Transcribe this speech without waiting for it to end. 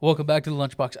Welcome back to the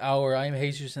Lunchbox Hour. I am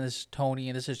Jesus and this is Tony,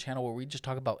 and this is a channel where we just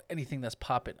talk about anything that's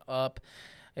popping up.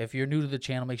 If you're new to the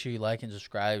channel, make sure you like and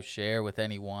subscribe, share with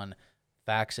anyone,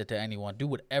 fax it to anyone. Do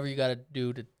whatever you got to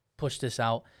do to push this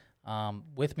out.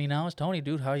 With me now is Tony.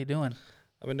 Dude, how you doing?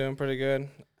 I've been doing pretty good.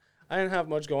 I didn't have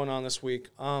much going on this week.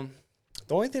 The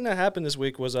only thing that happened this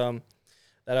week was that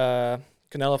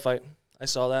Canelo fight. I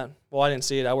saw that. Well, I didn't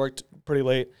see it. I worked pretty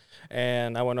late,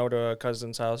 and I went over to a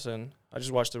cousin's house, and I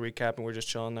just watched the recap, and we're just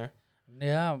chilling there.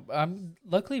 Yeah, I'm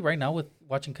luckily right now with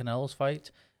watching Canelo's fights.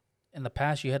 In the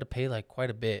past, you had to pay like quite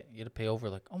a bit. You had to pay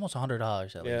over like almost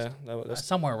 $100 at least. That's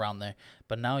Somewhere around there.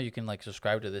 But now you can like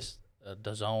subscribe to this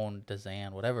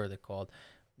DAZN, whatever they're called.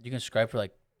 You can subscribe for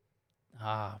like,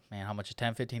 how much?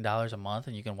 $10, $15 a month,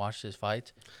 and you can watch his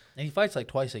fights. And he fights like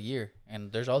twice a year,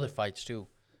 and there's other fights too.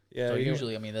 yeah. So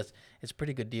usually, it's a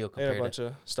pretty good deal they had a compared bunch to.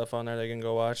 of stuff on there they can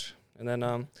go watch, and then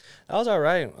that was all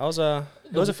right. It was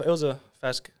a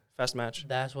fast match.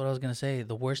 That's what I was gonna say.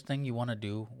 The worst thing you want to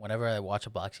do whenever I watch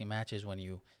a boxing match is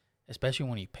especially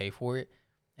when you pay for it,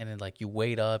 and then like you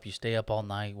wait up, you stay up all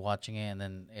night watching it, and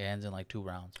then it ends in like 2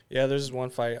 rounds. Yeah, there's this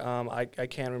one fight. I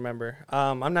can't remember.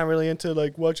 I'm not really into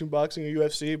like watching boxing or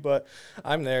UFC, but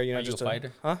I'm there. You know, Are you just a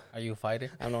fighter? Huh? Are you a fighter?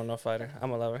 I'm no fighter.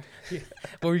 I'm a lover.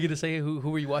 What were you gonna say? Who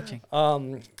were you watching?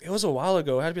 It was a while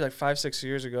ago. It had to be like 5-6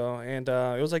 years ago, and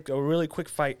it was like a really quick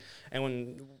fight. And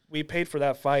when we paid for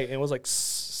that fight, it was like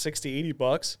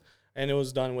 $60-$80, and it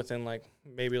was done within like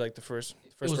maybe like the first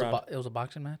round. It was a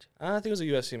boxing match. I think it was a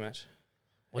UFC match.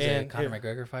 Was it a Conor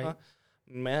McGregor fight?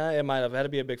 Man, it might have had to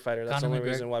be a big fighter. That's Conor the only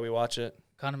reason why we watch it.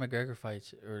 Conor McGregor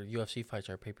fights or UFC fights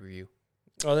are pay-per-view.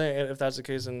 Oh, if that's the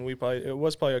case, then it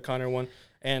was probably a Conor one,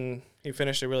 and he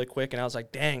finished it really quick, and I was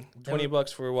like, dang,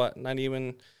 $20 for what? Not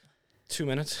even 2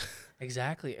 minutes.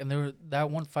 Exactly, and that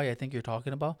one fight I think you're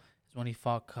talking about is when he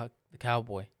fought the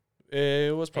Cowboy.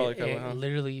 It was probably It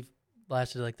literally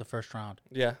lasted like the first round,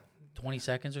 Yeah. 20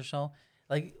 seconds or so.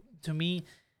 Like to me,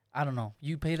 I don't know.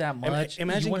 You pay that much,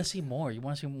 imagine you want to see more. You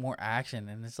want to see more action,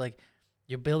 and it's like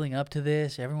you're building up to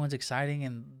this. Everyone's exciting,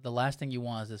 and the last thing you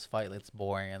want is this fight that's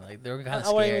boring and like they're kind of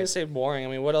I wouldn't scared. even say boring. I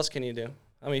mean, what else can you do?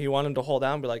 I mean, he wanted him to hold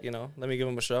down, be like, let me give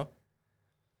him a show.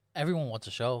 Everyone wants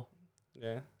a show.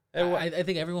 Yeah. I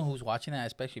think everyone who's watching that,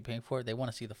 especially paying for it, they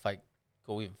want to see the fight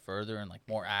go even further and like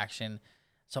more action,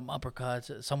 some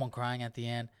uppercuts, someone crying at the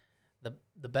end.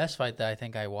 The best fight that I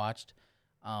think I watched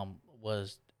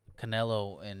was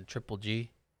Canelo and Triple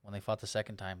G when they fought the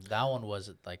second time. That one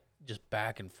was like just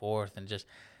back and forth, and just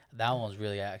that one was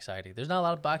really exciting. There's not a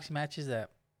lot of boxing matches that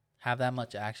have that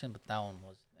much action, but that one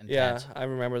was intense. Yeah, I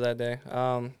remember that day.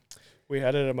 We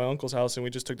had it at my uncle's house, and we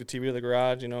just took the TV to the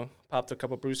garage, popped a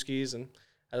couple brewskis, and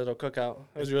had a little cookout.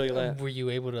 It was really lit. Were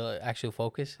you able to actually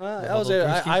focus? That was it.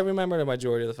 I remember the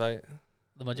majority of the fight.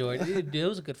 The majority. It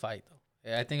was a good fight,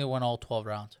 though. I think it went all 12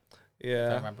 rounds. Yeah.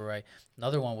 If I remember right.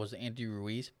 Another one was Andy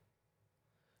Ruiz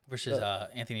versus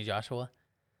Anthony Joshua.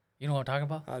 You know what I'm talking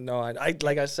about? No, I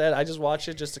like I said, I just watch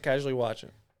it just to casually watch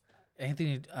it.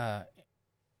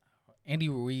 Andy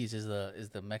Ruiz is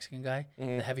the Mexican guy,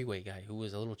 the heavyweight guy who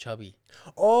was a little chubby.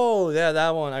 Oh, yeah,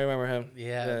 that one. I remember him.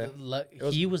 Yeah.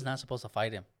 He was not supposed to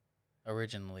fight him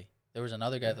originally. There was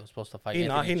another guy that was supposed to fight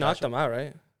him. He knocked him out,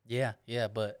 right? Yeah,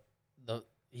 but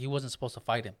he wasn't supposed to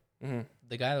fight him. Mm-hmm.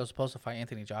 The guy that was supposed to fight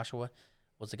Anthony Joshua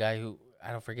was the guy who,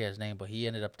 I don't forget his name, but he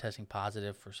ended up testing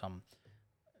positive for some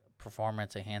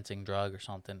performance-enhancing drug or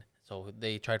something. So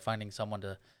they tried finding someone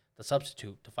to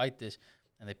substitute to fight this,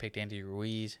 and they picked Andy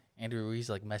Ruiz. Andy Ruiz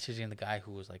like messaging the guy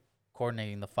who was like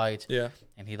coordinating the fights. Yeah.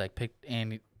 And he like picked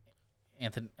Andy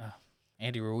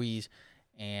Ruiz,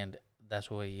 and that's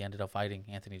why he ended up fighting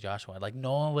Anthony Joshua. Like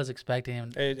no one was expecting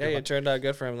him. Hey, it turned out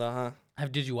good for him though, huh?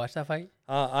 Did you watch that fight?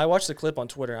 I watched the clip on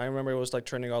Twitter. I remember it was like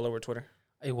trending all over Twitter.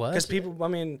 It was because people. I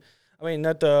mean,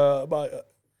 not the about.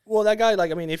 Well, that guy.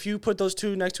 Like, I mean, if you put those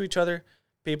two next to each other,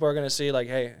 people are gonna see like,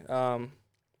 hey,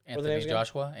 Anthony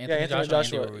Joshua. Anthony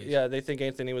Joshua. Yeah, they think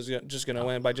Anthony was just gonna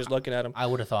win by just looking at him. I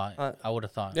would have thought.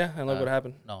 Yeah, and look what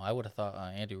happened. No, I would have thought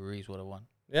Andy Ruiz would have won.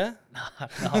 Yeah.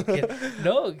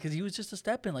 No, because he was just a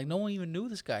step in. Like no one even knew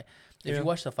this guy. If you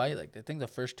watch the fight, like I think the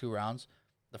first 2 rounds,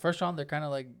 the first round they're kind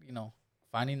of like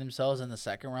finding themselves. In the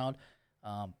second round,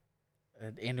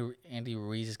 Andy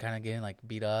Ruiz is kind of getting like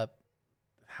beat up.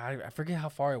 I forget how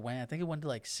far it went. I think it went to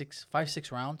like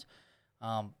 5-6 rounds.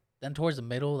 Then towards the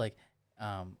middle, like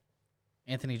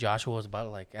Anthony Joshua was about to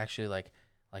like actually like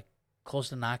close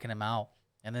to knocking him out.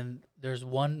 And then there's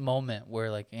one moment where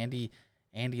like Andy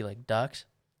like ducks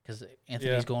because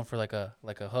Anthony's going for like a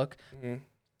hook. Mm-hmm.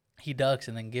 He ducks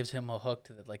and then gives him a hook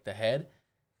to the head.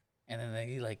 and then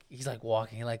he's like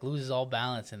walking, he like loses all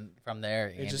balance, and from there,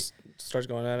 He just starts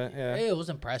going at it. Yeah. it was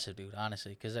impressive, dude.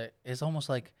 Honestly, because it's almost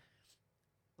like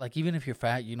even if you're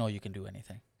fat, you know you can do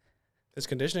anything. His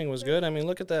conditioning was good. I mean,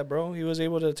 look at that, bro. He was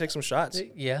able to take some shots.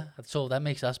 Yeah, so that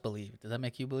makes us believe. Does that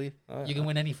make you believe? You can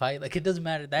win any fight. Like, it doesn't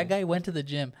matter. That guy went to the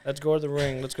gym. Let's go to the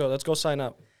ring. Let's go. Let's go sign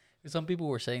up. Some people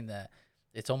were saying that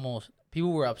it's almost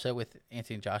people were upset with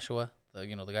Anthony Joshua, the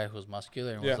guy who was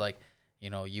muscular and was like,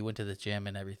 you went to the gym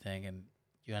and everything, and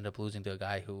you end up losing to a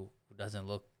guy who doesn't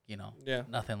look,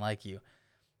 nothing like you.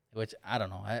 Which I don't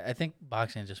know. I think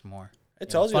boxing is just more. It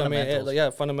tells you, I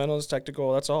mean, fundamentals,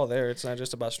 technical, that's all there. It's not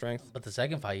just about strength. But the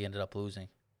second fight, he ended up losing.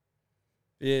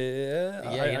 Yeah,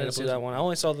 I didn't see that one. I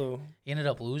only saw He ended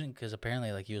up losing because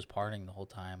apparently, like, he was partying the whole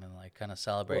time and, like, kind of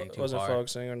celebrating too hard. Wasn't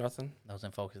focusing or nothing. That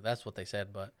wasn't focusing. That's what they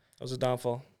said, but. It was a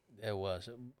downfall. It was.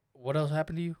 What else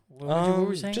happened to you? What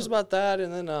were you saying? Just about that,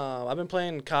 and then I've been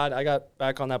playing COD. I got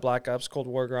back on that Black Ops Cold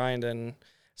War grind, and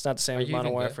it's not the same as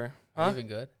Modern Warfare. Are you even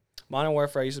good? Modern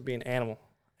Warfare, I used to be an animal.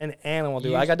 An animal,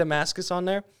 dude. I got Damascus on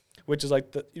there, which is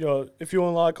like if you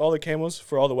unlock all the camos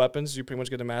for all the weapons, you pretty much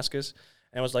get Damascus.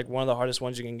 And it was like one of the hardest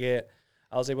ones you can get.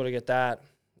 I was able to get that.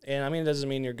 And I mean, it doesn't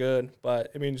mean you're good, but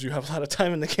it means you have a lot of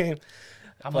time in the game.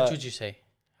 How much would you say?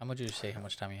 How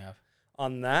much time you have?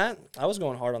 On that, I was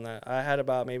going hard on that. I had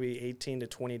about maybe 18 to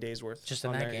 20 days worth. Just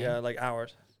in that game? Yeah, like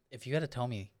hours. If you had to tell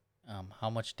me how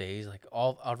much days, like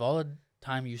out of all the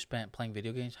time you spent playing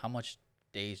video games, how much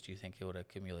days do you think it would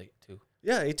accumulate to?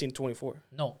 Yeah, 18, 24.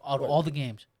 No, out of all the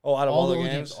games. Oh, out of all the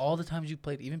games? All the times you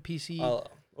played, even PC. A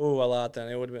lot then.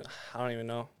 It would have been, I don't even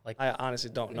know. Like, I honestly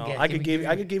don't know. I could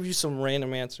give you some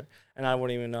random answer, and I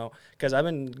wouldn't even know. Because I've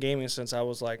been gaming since I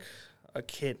was like a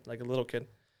kid, like a little kid.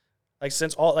 Like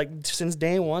since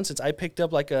day one, since I picked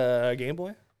up like a Game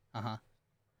Boy. Uh-huh.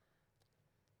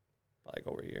 Like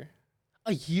over a year.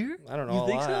 A year? I don't know. You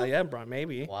think so? Yeah, bro,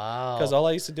 maybe. Wow. Because all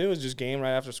I used to do is just game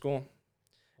right after school.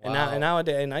 Wow. And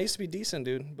nowadays, I used to be decent,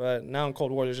 dude. But now in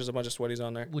Cold War, there's just a bunch of sweaties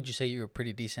on there. Would you say you were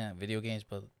pretty decent at video games,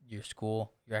 but your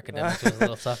academics was a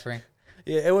little suffering?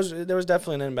 Yeah, there was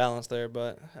definitely an imbalance there,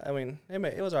 but I mean,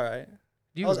 it was all right.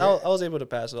 I was able to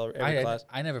pass every class.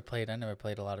 I never played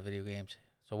a lot of video games.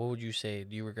 So what would you say?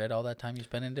 Do you regret all that time you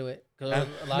spent into it?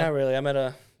 Not really. I met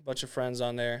a bunch of friends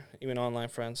on there, even online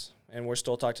friends, and we're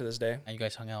still talking to this day. And you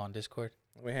guys hung out on Discord?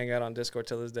 We hang out on Discord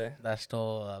till this day. That's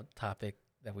still a topic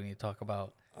that we need to talk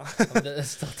about.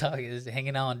 Still talking is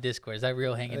hanging out on Discord. Is that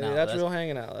real hanging out? That's real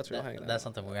hanging out. That's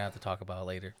something we're gonna have to talk about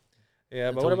later.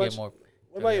 Yeah, but what about you?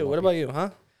 What about you? Huh?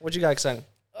 What you got exciting?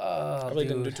 I really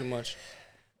didn't do too much.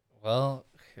 Well,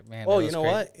 man. Oh, you know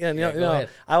what? Yeah,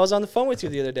 I was on the phone with you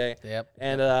the other day. Yep.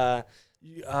 And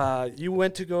you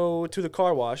went to go to the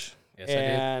car wash. Yes,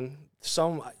 and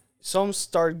I did. Some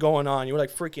started going on. You were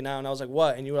like freaking out, and I was like,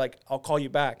 "What?" And you were like, "I'll call you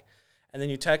back." And then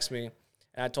you text me.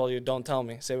 And I told you, don't tell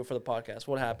me. Save it for the podcast.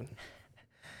 What happened?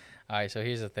 All right, so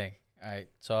here's the thing. All right,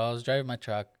 so I was driving my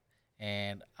truck,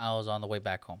 and I was on the way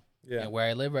back home. Yeah. And where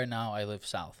I live right now, I live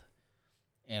south.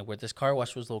 And where this car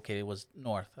wash was located was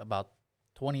north, about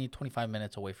 20, 25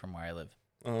 minutes away from where I live.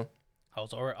 Uh-huh. I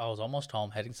was almost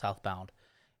home, heading southbound,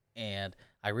 and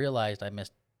I realized I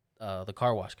missed the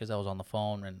car wash because I was on the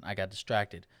phone, and I got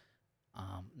distracted.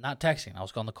 Not texting. I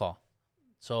was on the call.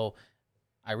 So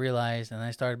I realized, and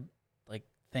I started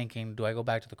thinking, do I go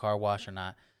back to the car wash or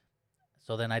not?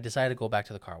 So then I decided to go back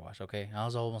to the car wash, okay? I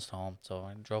was almost home, so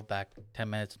I drove back 10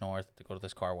 minutes north to go to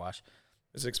this car wash.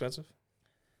 Is it expensive?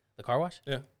 The car wash?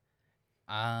 Yeah.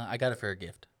 I got it for a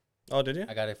gift. Oh, did you?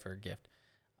 I got it for a gift.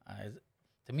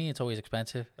 To me, it's always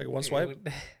expensive. Like one swipe?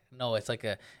 No, it's like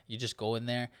you just go in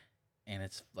there, and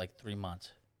it's like 3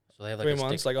 months. So they have like 3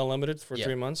 months, like unlimited for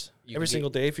 3 months? Every single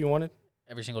day if you wanted?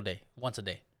 Every single day. Once a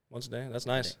day. Once a day? That's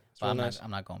nice. That's real nice.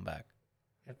 I'm not going back.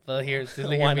 But hear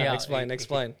Why me not? out.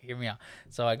 Explain. Hear me out.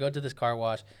 So I go to this car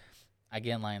wash. I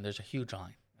get in line. There's a huge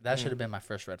line. That should have been my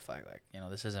first red flag. Like,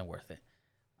 this isn't worth it.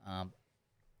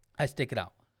 I stick it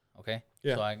out. Okay.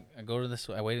 Yeah. So I go to this.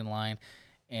 I wait in line,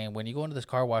 and when you go into this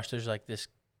car wash, there's like this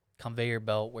conveyor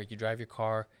belt where you drive your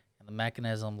car, and the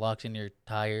mechanism locks in your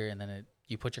tire, and then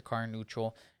you put your car in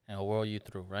neutral, and it'll roll you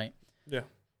through. Right. Yeah.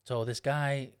 So this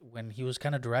guy, when he was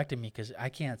kind of directing me, because I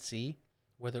can't see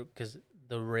because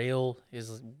the rail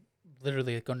is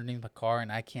literally like underneath my car,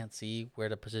 and I can't see where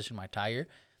to position my tire.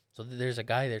 So there's a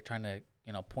guy there trying to,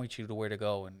 point you to where to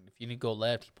go. And if you need to go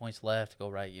left, he points left, go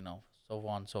right, so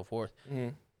on and so forth. Mm-hmm.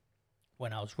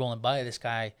 When I was rolling by this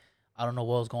guy, I don't know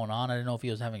what was going on. I didn't know if he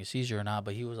was having a seizure or not,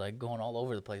 but he was like going all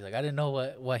over the place. Like, I didn't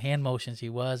know what hand motions he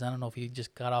was. I don't know if he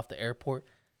just got off the airport.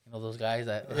 Those guys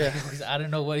that, I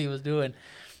didn't know what he was doing.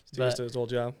 It's used to his old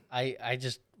job. I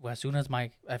just as soon as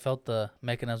I felt the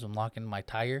mechanism locking my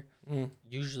tire. Mm.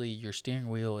 Usually your steering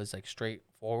wheel is like straight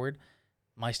forward.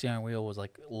 My steering wheel was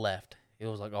like left. It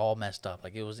was like all messed up.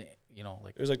 Like it was, like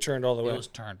It was like turned all the way. it was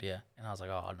turned, yeah. And I was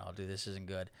like, oh no, dude, this isn't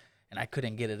good. And I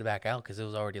couldn't get it back out because it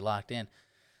was already locked in.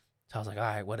 So I was like, all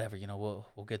right, whatever,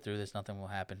 we'll get through this. Nothing will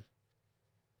happen.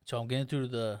 So I'm getting through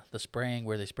the spraying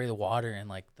where they spray the water and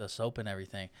like the soap and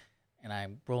everything. And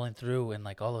I'm rolling through and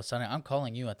like all of a sudden I'm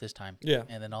calling you at this time. Yeah.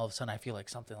 And then all of a sudden I feel like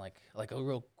something like a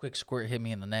real quick squirt hit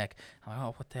me in the neck. I'm like,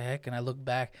 oh, what the heck? And I look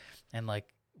back and like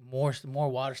more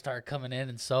water started coming in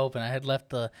and soap. And I had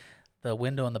left the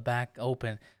window in the back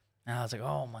open. And I was like,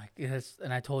 oh my goodness.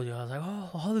 And I told you, I was like, oh,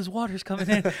 all this water's coming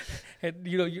in. And,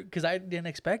 because I didn't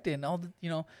expect it. And all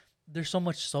the, there's so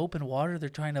much soap and water. They're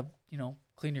trying to,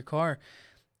 clean your car.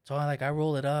 So I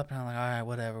roll it up and I'm like,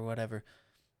 all right, whatever.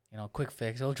 Quick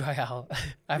fix. It'll dry out.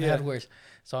 I've had worse.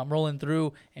 So I'm rolling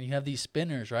through and you have these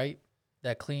spinners, right?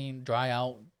 That dry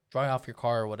off your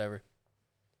car or whatever.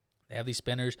 They have these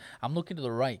spinners. I'm looking to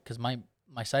the right because my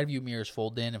side view mirrors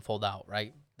fold in and fold out,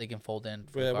 right? They can fold in.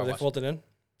 Were they folded in?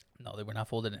 No, they were not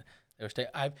folded in. They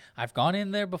were I've gone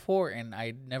in there before and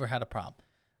I never had a problem.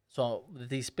 So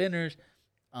these spinners,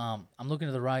 I'm looking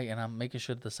to the right and I'm making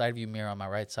sure the side view mirror on my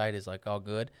right side is like all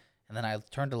good. And then I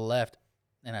turn to the left.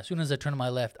 And as soon as I turn to my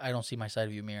left, I don't see my side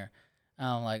view mirror. And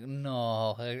I'm like,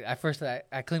 no. At first, I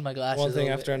cleaned my glasses. One thing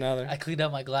after another. I cleaned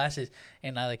out my glasses,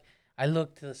 and I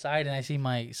look to the side, and I see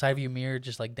my side view mirror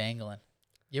just like dangling.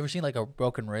 You ever seen like a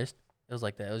broken wrist? It was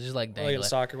like that. It was just like dangling. Like in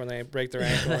soccer when they break their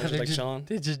ankle and it's just like chilling.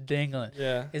 It's just dangling.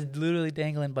 Yeah. It's literally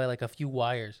dangling by like a few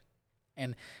wires,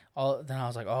 and then I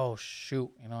was like, oh shoot,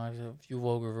 I have a few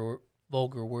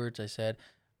vulgar words I said,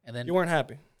 and then you weren't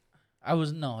happy. it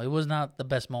was not the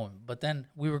best moment. But then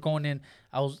we were going in.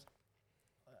 I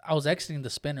was exiting the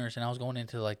spinners and I was going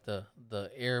into like the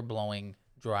air blowing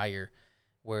dryer,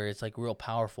 where it's like real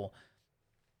powerful.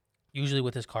 Usually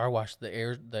with this car wash, the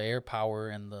air power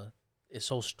and is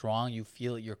so strong you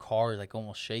feel your car is like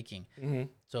almost shaking. Mm-hmm.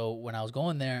 So when I was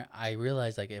going there, I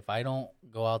realized like if I don't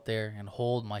go out there and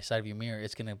hold my side view mirror,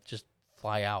 it's gonna just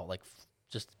fly out, like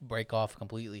just break off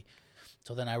completely.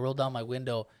 So then I rolled down my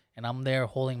window. And I'm there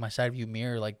holding my side view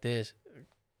mirror like this,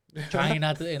 trying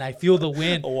not to. And I feel the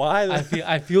wind. Why?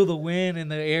 I feel the wind and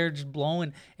the air just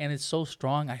blowing, and it's so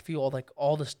strong. I feel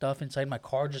all the stuff inside my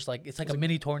car, just like it's like a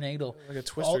mini tornado. Like a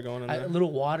twister going in there. A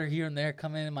little water here and there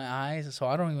coming in my eyes, so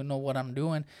I don't even know what I'm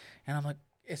doing. And I'm like,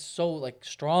 it's so like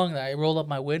strong that I rolled up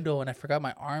my window and I forgot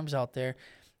my arms out there,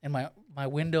 and my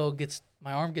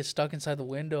arm gets stuck inside the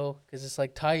window because it's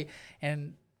like tight.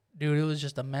 And dude, it was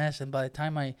just a mess. And by the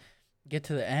time I get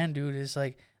to the end, dude, it's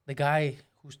like the guy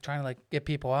who's trying to like get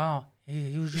people out,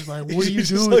 he was just like, what are you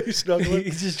doing?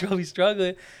 He's just probably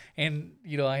struggling. And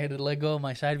I had to let go of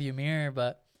my side view mirror.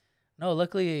 But no,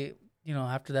 luckily,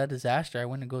 after that disaster, I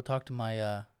went and go talk to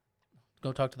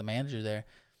the manager there.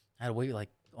 I had to wait like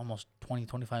almost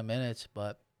 20-25 minutes.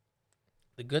 But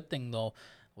the good thing though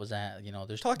was that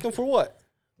there's talking for what?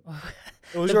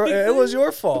 It was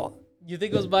your fault. You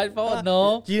think it was my fault?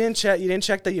 No. You didn't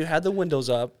check that you had the windows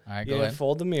up. All right, you didn't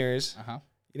fold the mirrors. Uh-huh.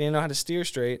 You didn't know how to steer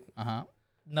straight. Uh-huh.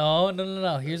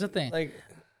 No. Here's the thing. Like,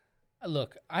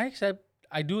 look, I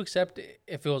do accept it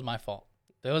if it was my fault.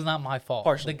 It was not my fault.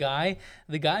 Partially.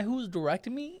 The guy who was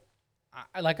directing me,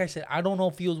 like I said, I don't know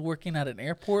if he was working at an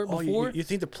airport before. You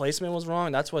think the placement was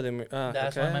wrong? That's why they.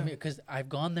 That's okay. why because I've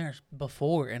gone there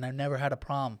before and I've never had a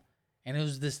problem, and it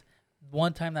was this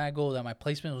one time that I go that my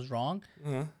placement was wrong,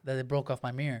 that it broke off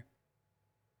my mirror.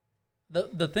 The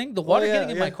water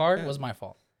getting in my car was my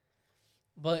fault.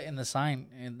 But in the sign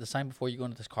before you go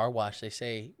into this car wash, they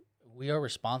say we are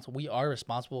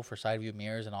responsible for side view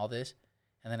mirrors and all this,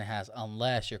 and then it has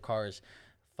unless your car is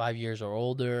 5 years or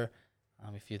older,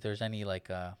 if there's any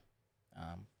like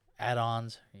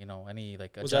add-ons, any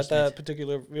like was that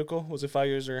particular vehicle? Was it 5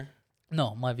 years or?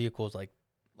 No, my vehicle is like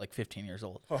 15 years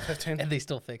old. Oh, 15. And they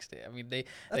still fixed it. I mean,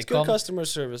 that's good customer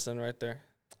service then, right there.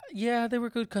 Yeah, they were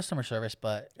good customer service,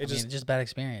 but just bad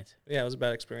experience. Yeah, it was a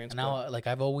bad experience. And now, like,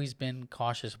 I've always been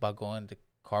cautious about going to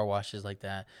car washes like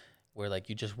that, where like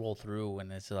you just roll through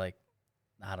and it's like,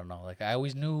 I don't know. Like I've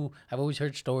always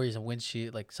heard stories of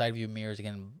windshield, like side view mirrors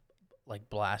getting like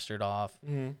blasted off,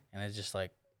 and it's just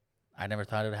like, I never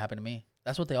thought it would happen to me.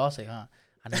 That's what they all say, huh?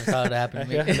 I never thought it would happen to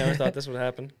me. Yeah, I never thought this would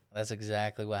happen. That's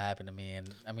exactly what happened to me.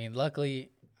 And I mean, luckily,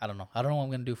 I don't know what I'm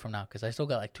going to do from now because I still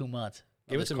got like 2 months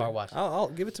of this car wash. I'll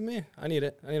give it to me. I need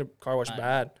it. I need a car wash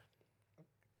bad.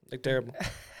 Like terrible.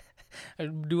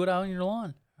 Do it out on your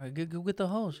lawn. Go get the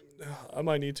hose. I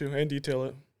might need to and detail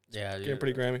it. Yeah. It's getting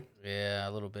pretty grimy. Yeah,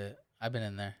 a little bit. I've been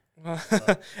in there.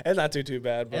 It's not too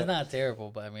bad, It's but not terrible,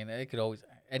 but I mean, it could always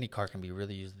any car can be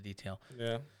really used the detail.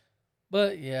 yeah.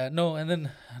 But yeah, no. And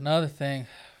then another thing,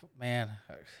 man,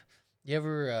 you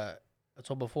ever?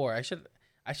 So before I should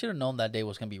have known that day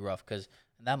was gonna be rough because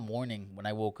that morning when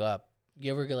I woke up,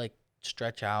 you ever get like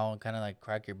stretch out and kind of like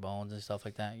crack your bones and stuff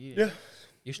like that? Yeah.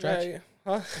 You stretch. Yeah,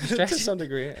 huh? You stretch? To some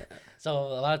degree. So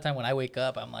a lot of time when I wake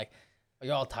up, I'm like,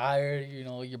 you're all tired.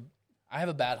 I have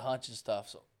a bad hunch and stuff.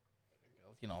 So,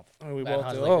 Oh, we bad both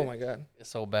hunch, do. like, Oh my god. it's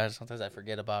so bad. Sometimes I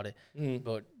forget about it. Mm.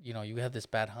 But you have this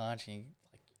bad hunch, and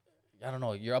I don't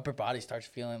know, your upper body starts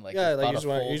feeling like Yeah, it's like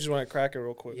about to you just want to crack it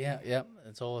real quick. Yeah, yeah.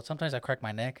 And so sometimes I crack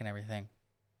my neck and everything.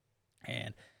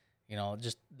 And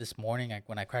just this morning,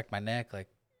 when I cracked my neck, like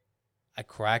I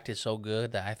cracked it so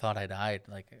good that I thought I died.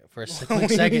 Like for a quick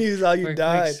second, You thought you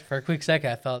died. For a quick second,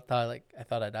 I thought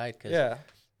I died because Yeah.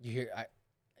 you hear.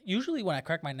 Usually when I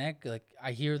crack my neck, like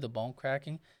I hear the bone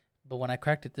cracking, but when I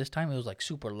cracked it this time, it was like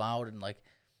super loud and like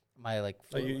my like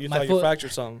Like you my thought foot, you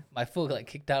fractured something. my foot like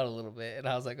kicked out a little bit, and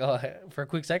I was like, oh, for a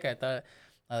quick second, I thought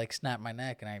I like snapped my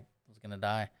neck and I was gonna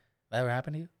die. That ever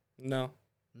happened to you? No.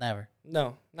 Never.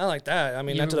 No, not like that. I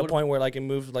mean, You not to ever- the point where like it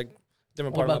moved like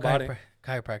different What part of my about body.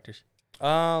 chiropractors?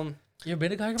 You ever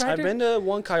been to chiropractor? I've been to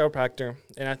one chiropractor,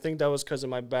 and I think that was because of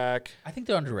my back I think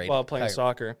they're underrated. while playing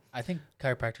soccer. I think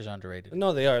chiropractors are underrated.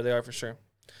 No, they are for sure.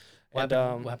 What,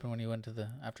 And what happened when you went to the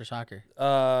after soccer?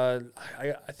 I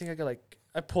think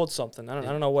I pulled something. I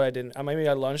don't know what I did. Maybe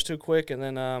I lunged too quick, and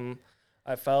then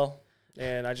I fell,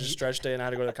 and I just stretched it, and I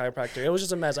had to go to the chiropractor. It was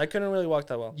just a mess. I couldn't really walk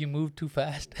that well. You moved too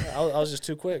fast. I was just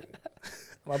too quick.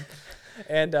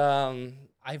 And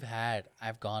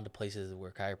I've gone to places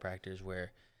where chiropractors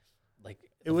where, like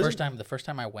It the wasn't- first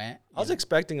time I went, I was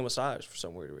expecting a massage for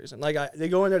some weird reason. Like they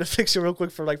go in there to fix you real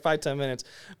quick for like 5-10 minutes,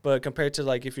 but compared to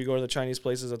like if you go to the Chinese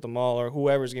places at the mall or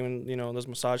whoever's giving those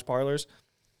massage parlors,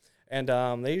 and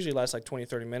they usually last like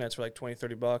 20-30 minutes for like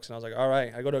 $20-$30, and I was like, all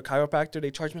right. I go to a chiropractor,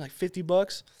 they charge me like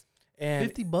 $50,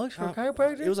 and $50 for a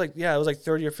chiropractor. it was like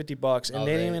 30 or $50, and Oh,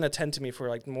 they didn't they- even attend to me for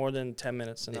like more than 10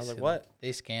 minutes, and I was like, what? They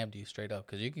scammed you straight up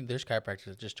because there's chiropractors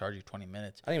that just charge you 20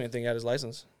 minutes. I didn't even think he had his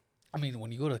license. I mean,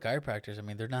 when you go to the chiropractors, I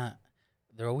mean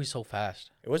they're always so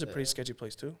fast. It was a pretty sketchy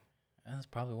place too. And that's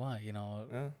probably why,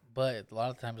 Yeah. But a lot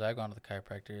of times I've gone to the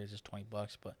chiropractor, it's just $20.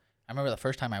 But I remember the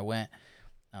first time I went,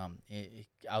 I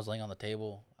was laying on the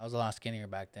table. I was a lot skinnier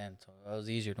back then, so it was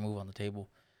easier to move on the table.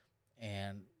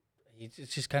 And he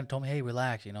just kind of told me, "Hey,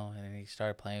 relax," and then he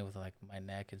started playing with like my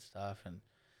neck and stuff. And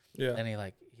Yeah. then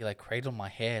he cradled my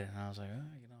head, and I was like,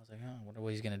 I wonder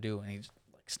what he's gonna do. And he just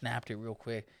like snapped it real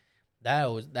quick.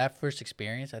 That first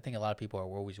experience. I think a lot of people are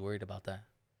always worried about that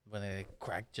when they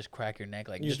crack your neck,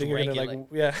 like You just think you're rank gonna it, like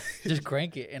yeah, just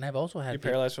crank it. And I've also had be people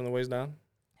paralyzed from the waist down?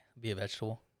 be a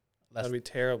vegetable. That'd be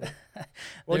terrible.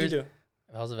 What'd you do?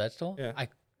 If I was a vegetable, Yeah.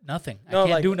 Nothing. No, I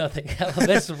can't like- do nothing. I'm a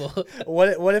vegetable.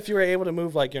 What if you were able to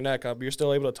move like your neck up? You're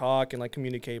still able to talk and like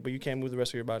communicate, but you can't move the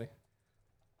rest of your body.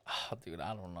 Oh, dude,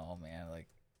 I don't know, man. Like,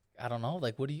 I don't know.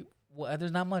 Like,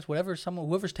 there's not much.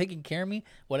 Whoever's taking care of me,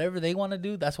 whatever they want to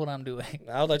do, that's what I'm doing.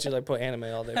 I'll let you like put anime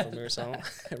all day from me or something.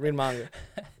 Read manga.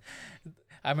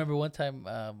 I remember one time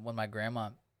when my grandma,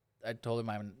 I told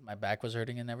her my back was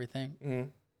hurting and everything,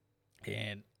 Mm-hmm.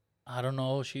 and I don't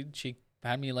know. She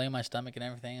had me lay on my stomach and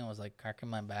everything, and was like cracking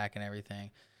my back and everything,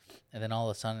 and then all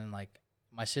of a sudden, like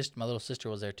my little sister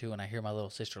was there too, and I hear my little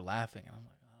sister laughing, and I'm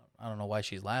like, I don't know why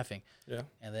she's laughing. Yeah.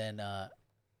 And then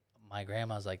my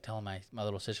grandma's like telling my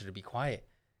little sister to be quiet.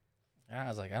 And I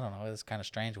was like, I don't know, it's kind of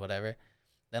strange, whatever.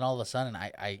 Then all of a sudden,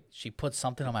 she put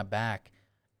something on my back,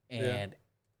 and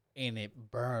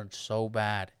it burned so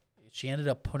bad. She ended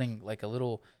up putting like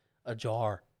a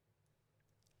jar,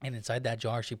 and inside that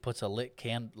jar she puts a lit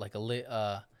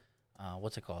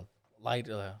what's it called? Light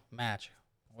match.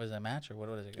 What is that, match or what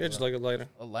is it? It's just like a lighter.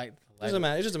 A light. It's a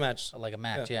match. It's just a match. Like a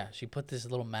match, yeah. She put this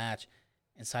little match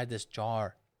inside this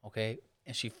jar, okay?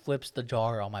 And she flips the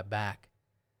jar on my back.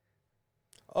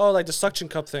 Oh, like the suction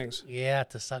cup things. Yeah,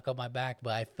 to suck up my back,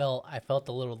 but I felt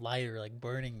a little lighter, like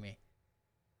burning me.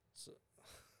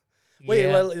 Wait,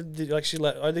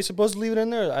 Yeah. are they supposed to leave it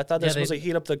in there? I thought they're Yeah, supposed to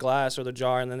heat up the glass or the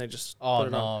jar and then they just Oh put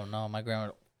it on. no, my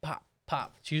grandma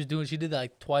pop. She did that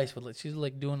like twice, but she's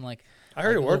like doing like. I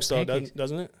heard like it works though, little pancakes.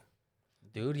 doesn't it?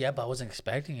 Dude, yeah, but I wasn't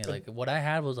expecting it. Like what I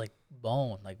had was like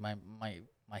bone, like my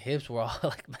hips were all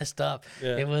like messed up.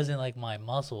 Yeah. It wasn't like my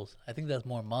muscles. I think that's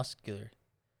more muscular.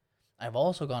 I've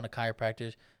also gone to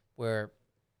chiropractors where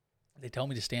they tell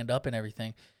me to stand up and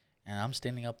everything, and I'm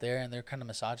standing up there, and they're kind of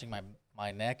massaging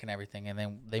my neck and everything, and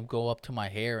then they go up to my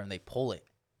hair and they pull it.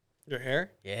 Your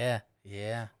hair? Yeah.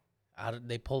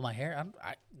 They pull my hair.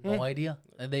 No idea.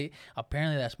 And they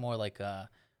apparently that's more like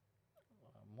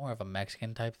more of a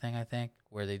Mexican type thing, I think,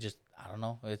 where they just I don't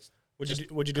know. It's Would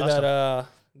you do custom.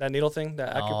 that needle thing,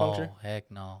 that acupuncture? No,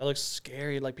 heck no. That looks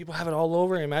scary. Like people have it all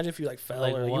over. Imagine if you like fell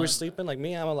Like or you what? were sleeping. Like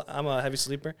me, I'm a heavy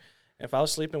sleeper. If I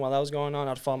was sleeping while that was going on,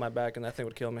 I'd fall on my back and that thing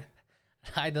would kill me.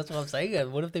 That's what I'm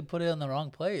saying. What if they put it in the wrong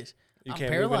place? You I'm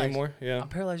can't paralyzed. move anymore. Yeah, I'm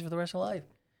paralyzed for the rest of life.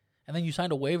 And then you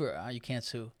signed a waiver. You can't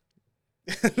sue.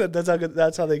 that's how good.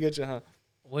 That's how they get you, huh?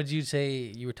 What did you say?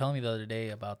 You were telling me the other day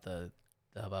about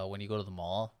about when you go to the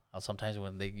mall. How sometimes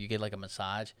when you get like a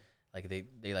massage, like they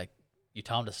like you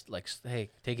tell them to like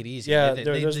hey, take it easy. Yeah, they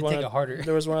there's take one. it harder.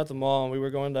 There was one at the mall, and we were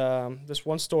going to this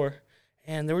one store,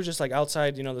 and they were just like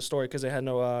outside, the store because they had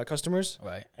no customers,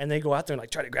 Right. and they go out there and like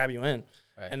try to grab you in.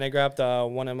 Right. And they grabbed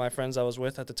one of my friends I was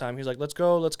with at the time. He was like, "Let's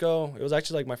go, let's go." It was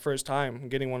actually like my first time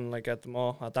getting one like at the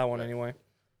mall, at that one Right. anyway.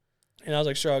 And I was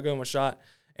like, "Sure, I'll give him a shot."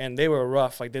 And they were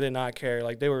rough, like they did not care,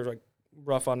 like they were like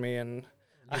rough on me. And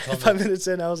You told me 5 minutes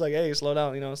in, I was like, "Hey, slow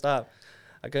down, stop."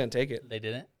 I couldn't take it. they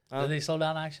didn't. Uh, Did they slow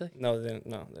down actually? No, they didn't.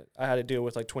 No, I had to deal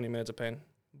with like 20 minutes of pain.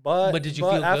 But But did you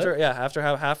feel after good? Yeah, after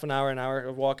half an hour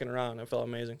of walking around, it felt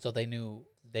amazing. So they knew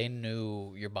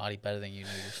your body better than you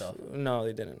knew yourself. No,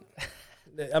 they didn't.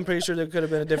 I'm pretty sure there could have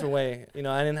been a different way. I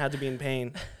didn't have to be in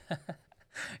pain.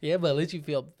 Yeah, but at least you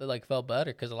felt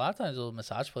better because a lot of times those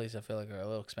massage places I feel like are a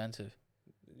little expensive.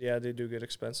 Yeah, they do get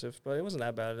expensive, but it wasn't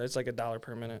that bad. It's like $1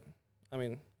 per minute. I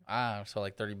mean, So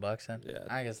like $30 then. yeah.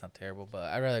 I guess not terrible, but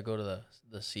I'd rather go to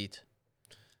the seats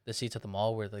at the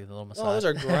mall where like the little massage. Oh, those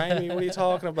are grimy. What are you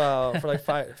talking about? For like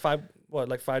 $5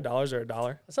 or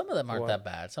 $1? Some of them aren't What? that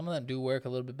bad. Some of them do work a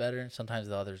little bit better, and sometimes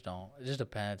the others don't. It just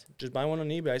depends. Just buy one on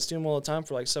eBay. I see them all the time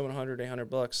for like $700,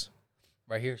 $800.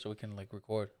 Right here, so we can like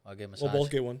record. I'll get a massage. We'll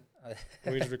both get one.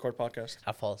 We just record podcast.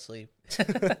 I fall asleep.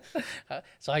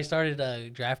 So I started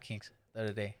DraftKings the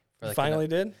other day. Finally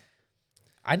did?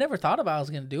 I never thought about I was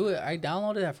gonna do it. I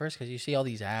downloaded it at first because you see all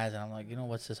these ads, and I'm like,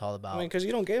 what's this all about? I mean, because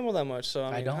you don't gamble that much, so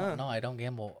I mean, don't. huh? No, I don't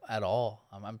gamble at all.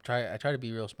 I try to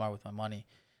be real smart with my money,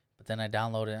 but then I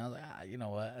downloaded it. And I was like, you know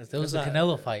what? It was a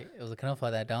Canelo fight. It was a Canelo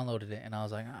fight that I downloaded it, and I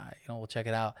was like, we'll check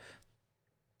it out.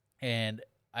 And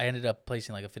I ended up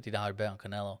placing like a $50 bet on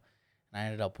Canelo, and I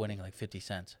ended up winning like 50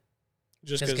 cents.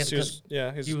 Just because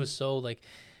He was so like,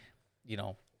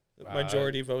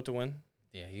 majority vote to win.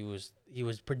 Yeah, he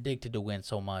was predicted to win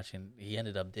so much, and he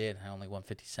ended up did. I only won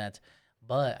 50 cents,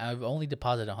 but I've only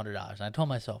deposited $100, and I told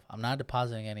myself I'm not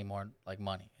depositing any more like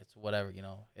money. It's whatever,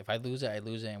 If I lose it, I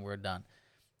lose it, and we're done.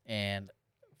 And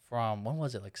from when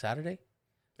was it? Like Saturday?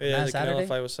 Yeah, the Saturday? Canelo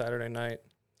fight was Saturday night.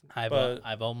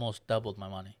 I've almost doubled my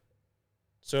money.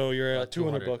 So you're at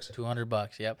 $200.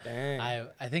 $200. Yep. Dang.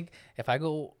 I think if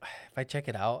I check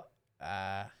it out,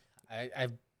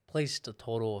 I've placed a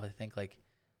total of I think like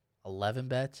 11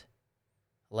 bets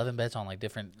on like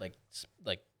different like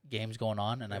games going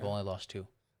on, and I've only lost 2.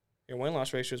 Your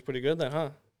win-loss ratio is pretty good then, huh?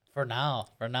 For now,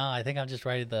 I think I'm just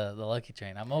riding the lucky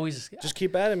train. I'm always Just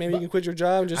keep at it. Maybe you can quit your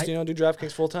job and just do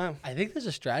DraftKings full time. I think there's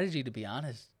a strategy, to be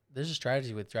honest. There's a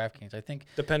strategy with DraftKings. I think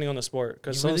Depending on the sport,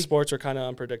 because You some really- sports are kind of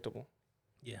unpredictable.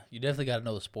 yeah, you definitely got to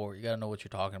know the sport. You got to know what you're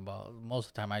talking about. Most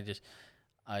of the time,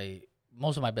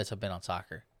 most of my bets have been on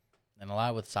soccer, and a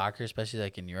lot with soccer, especially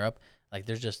like in Europe. Like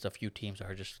there's just a few teams that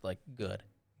are just like good.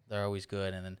 They're always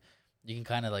good, and then you can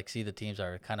kind of like see the teams that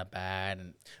are kind of bad.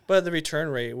 And But the return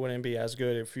rate wouldn't be as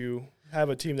good if you have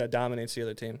a team that dominates the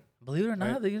other team. believe it or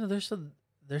not, Right.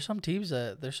 there's some teams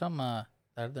that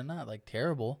that they're not like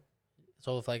terrible.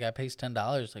 So if like I pays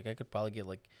 $10, like I could probably get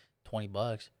like $20,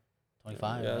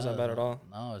 25. Yeah, that's not bad at all.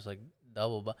 No, it's like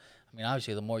double. But I mean,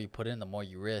 obviously, the more you put in, the more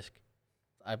you risk.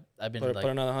 I've been Put like,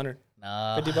 another 100.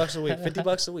 nah, $50 a week.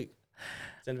 $50 a week.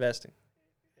 It's investing.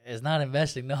 It's not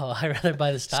investing. No, I'd rather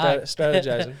buy the stock.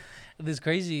 Strategizing. It's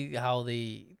crazy how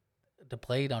to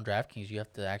play it on DraftKings, you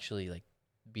have to actually like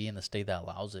be in the state that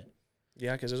allows it.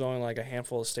 Yeah, because there's only like a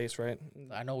handful of states, right?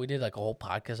 I know we did like a whole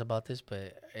podcast about this,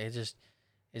 but it's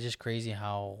just crazy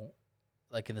how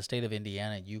like in the state of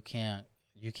Indiana, you can't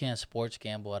sports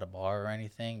gamble at a bar or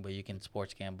anything, but you can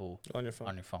sports gamble On your phone.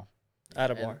 on your phone At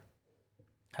a And- bar.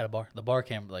 at a bar. The bar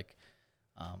can't like,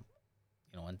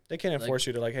 and They can't like- enforce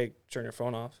you to like, hey, turn your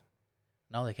phone off.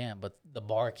 no, they can't. But the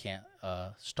bar can't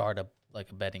start a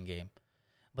betting game.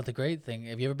 But the great thing,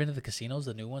 have you ever been to the casinos,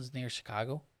 the new ones near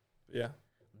Chicago? Yeah.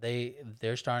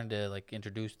 They're starting to like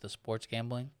introduce the sports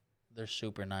gambling. They're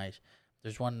super nice.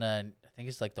 There's one I think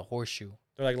it's like the Horseshoe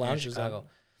They're like near lounges. Chicago.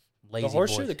 The Lazy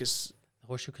Horseshoe, Boys. The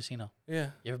Horseshoe Casino.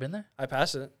 yeah. You ever been there? I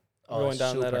passed it. Oh, Going it's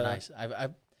down super that, nice.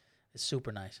 It's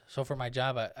super nice. So for my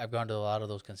job, I've gone to a lot of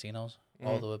those casinos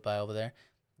all Mhm. the way by over there.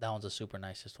 That one's the super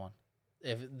nicest one.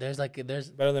 If there's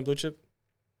Better than Blue Chip?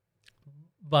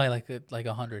 by like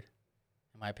 100,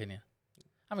 in my opinion.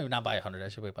 I mean, not by 100. I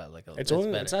should wait by like a. It's better.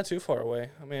 it's not too far away.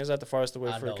 I mean, it's not the farthest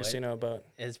away for a know, casino, but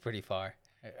It's pretty far,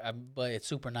 but it's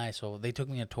super nice. So they took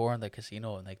me a tour in the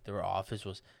casino, and like their office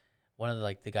was one of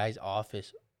the guy's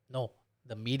office. No,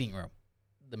 the meeting room,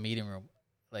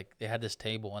 Like they had this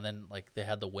table, and then like they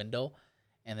had the window,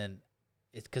 and then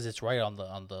it's because it's right on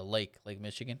the lake, Lake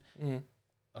Michigan.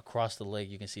 Across the lake,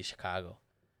 you can see Chicago.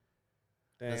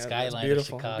 Dang, The skyline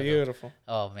beautiful, of Chicago. beautiful.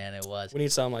 Oh man, it was We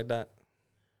need something like that.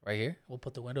 right here. We'll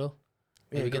put the window.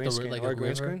 Yeah, Maybe get green the screen. like Or a green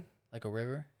river, screen. like a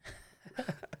river.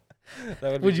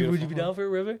 That would be Would you beautiful, be huh? down for a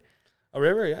river? A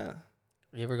river? Yeah.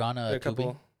 You ever gone A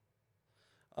tubing?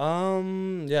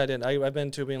 Yeah, I did. I've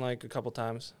been tubing like a couple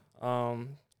times.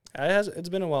 It's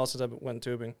been a while since I went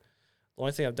tubing. The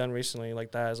only thing I've done recently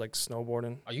like that is like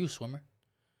snowboarding. Are you a swimmer?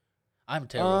 I'm a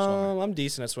terrible swimmer. I'm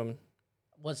decent at swimming.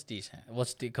 What's decent?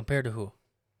 Compared to who?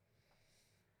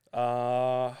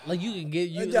 Uh, Like you can get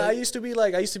you. yeah, I Like, used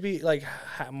to be like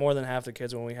more than half the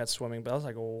kids when we had swimming, but that was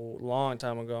like a long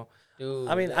time ago. dude,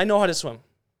 I mean, I know how to swim.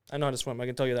 I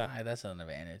can tell you that. that's an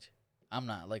advantage. I'm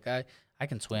not like I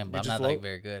can swim, You but I'm just not like float?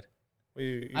 very good.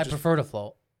 You I prefer to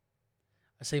float.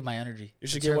 I save my energy. You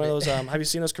should get one of those. Conserve Have you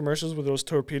seen those commercials with those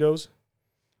torpedoes?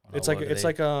 it. It's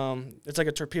like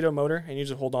a torpedo motor, and you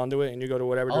just hold on to it, and you go to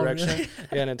whatever direction. Really?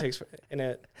 Yeah, and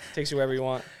it takes you wherever you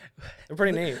want. They're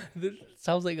pretty neat.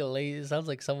 Sounds like it sounds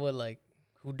like someone like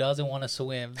who doesn't want to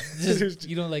swim. Just,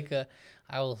 like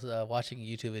I was watching a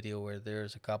YouTube video where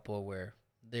there's a couple where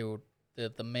they would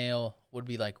the male would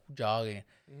be like jogging,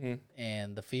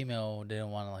 and the female didn't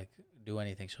want to like do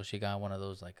anything, so she got one of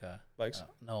those like Bikes.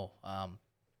 No,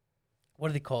 what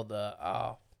are they called?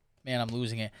 Oh man, I'm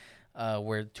losing it.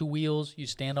 Where 2 wheels, you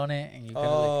stand on it and you kind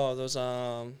of Those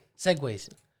segways.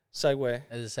 Segway.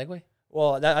 Is it Segway?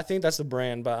 Well, I think that's the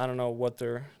brand, but I don't know what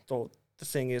the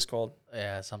thing is called.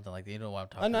 Yeah, something like that. You know what I'm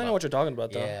talking I about. know what you're talking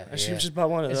about, though. Yeah, And she yeah. just bought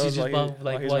one of And those. she's just while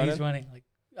he's running. running like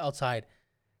outside.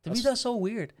 To me, That's- that's so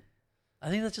weird. I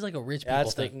think that's just like a rich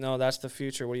people thing. That's the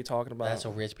future. What are you talking about? That's a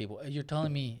rich people. You're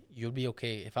telling me you'd be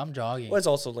okay if I'm jogging. Well, it's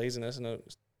also laziness in a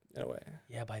way.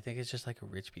 Yeah, but I think it's just like a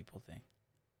rich people thing.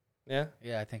 Yeah.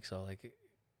 Yeah, I think so. Like,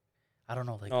 I don't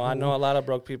know. Like, I know a lot of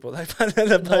broke people that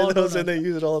buy those and they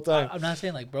use it all the time. I'm not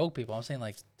saying like broke people. I'm saying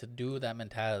like to do that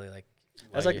mentality. Like,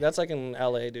 That's like in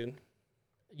LA, dude.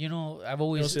 You know, I've You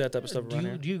always don't see that type of stuff do around you,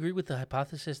 here. do you agree with the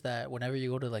hypothesis that whenever you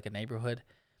go to like a neighborhood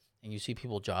and you see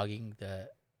people jogging,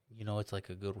 that it's like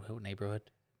a good neighborhood?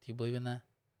 Do you believe in that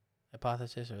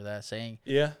hypothesis or that saying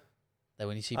Yeah. that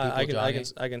when you see people jogging?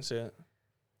 I can see it.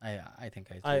 I think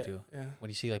I do too. Yeah. When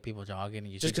you see like people jogging, and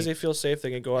you Just see because they feel safe, they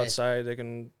can go Yes. outside, they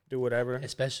can do whatever.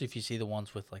 especially if you see the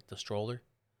ones with like the stroller,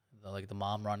 like the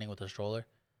mom running with the stroller.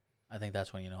 I think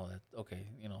that's when you know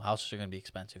that houses are gonna be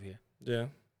expensive here. Yeah.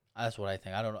 That's what I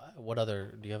think. I don't know what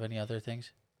other. Do you have any other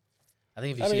things? I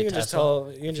think if you I see mean, a you can just Tesla, tell.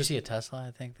 You if can you just see a Tesla,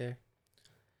 I think there.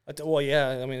 Well,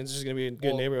 yeah. I mean, it's just gonna be a good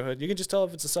Well- neighborhood. You can just tell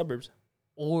if it's the suburbs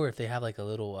Or if they have like a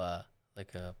little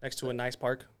next to a nice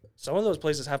park. Some of those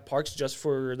places have parks just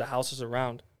for the houses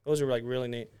around. Those are like really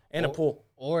neat, and a pool,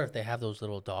 or if they have those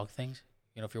little dog things.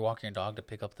 If you're walking your dog to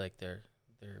pick up like their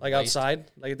like waste.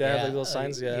 outside. Like they have like little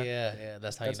signs. Yeah. yeah.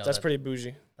 That's how you know. That's pretty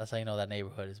bougie. That's how you know that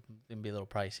neighborhood is gonna be a little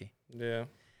pricey. Yeah.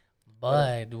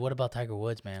 But what about Tiger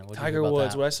Woods, man? What do you Tiger think about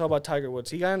Woods. that? What I saw about Tiger Woods,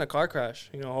 he got in a car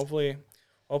crash. Hopefully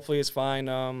it's fine.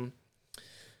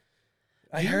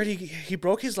 I heard he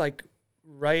broke his like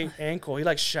right ankle. He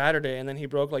like shattered it, and then he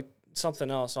broke like something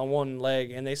else on one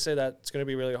leg. And they say that it's gonna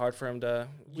be really hard for him to.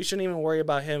 We shouldn't even worry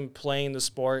about him playing the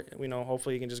sport.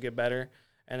 Hopefully he can just get better,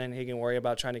 and then he can worry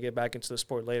about trying to get back into the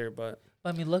sport later. But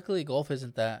I mean, luckily golf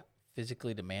isn't that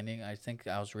physically demanding. I think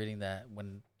I was reading that when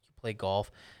you play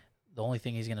golf, the only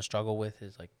thing he's gonna struggle with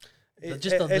is like it's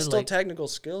little, still like, technical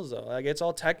skills though. Like it's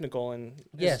all technical and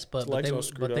yes, but legs they all were,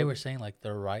 screwed they up. were saying like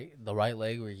the right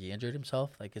leg where he injured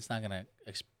himself, like it's not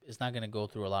gonna go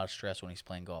through a lot of stress when he's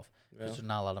playing golf. Yeah. There's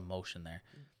not a lot of motion there.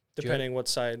 Depending what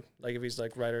side, like if he's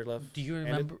like right or left. Do you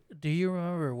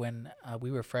remember when we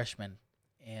were freshmen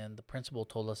and the principal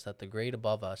told us that the grade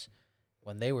above us,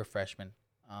 when they were freshmen,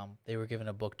 they were given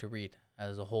a book to read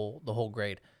as the whole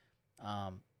grade.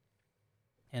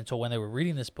 And so when they were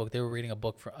reading this book, they were reading a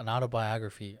book for an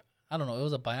autobiography. I don't know, it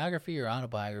was a biography or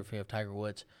autobiography of Tiger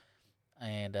Woods.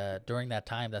 And during that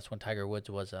time, that's when Tiger Woods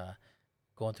was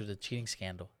going through the cheating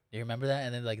scandal. Do you remember that?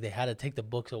 And then like they had to take the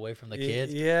books away from the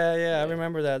kids. Yeah, I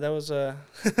remember that. That was that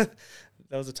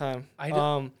was a time. I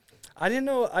didn't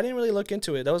know. I didn't really look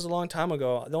into it. That was a long time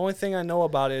ago. The only thing I know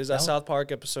about it is that South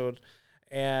Park episode,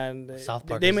 and South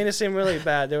Park they made it seem really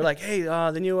bad. They were like, "Hey,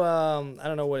 the new I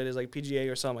don't know what it is, like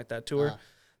PGA or something like that tour."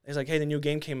 It's like, "Hey, the new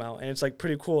game came out, and it's like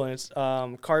pretty cool." And it's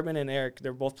Cartman and Eric.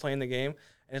 They're both playing the game,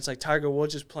 and it's like Tiger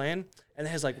Woods just playing, and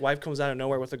then his like wife comes out of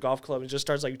nowhere with a golf club and just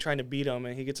starts like trying to beat him,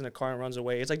 and he gets in a car and runs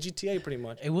away. It's like GTA pretty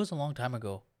much. It was a long time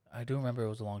ago. I do remember it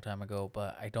was a long time ago,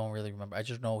 but I don't really remember. I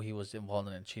just know he was involved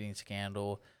in a cheating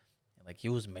scandal. Like he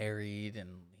was married and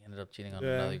he ended up cheating on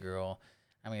another girl.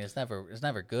 I mean, it's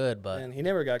never good, but And he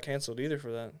never got canceled either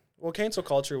for that. Well, cancel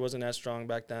culture wasn't as strong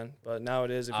back then, but now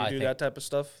it is. If you do that type of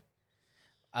stuff,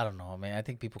 I don't know, man. I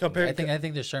think people. I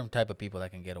think there's certain type of people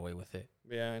that can get away with it.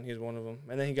 Yeah, and he's one of them.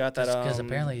 And then he got that because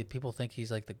apparently people think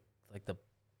he's like the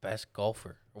best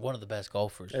golfer or one of the best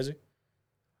golfers. Is he?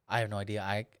 I have no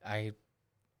idea. I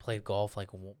played golf like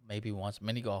maybe once,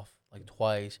 mini golf like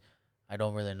twice. I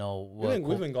don't really know.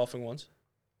 We've been golfing once.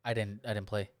 I didn't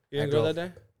play. You didn't go that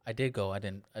day? I did go. I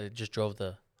didn't. I just drove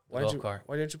the golf car.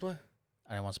 Why didn't you play?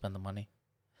 I didn't want to spend the money.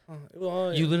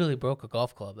 Well, you literally broke a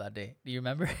golf club that day. Do you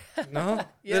remember? No.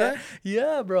 Yeah. Did I?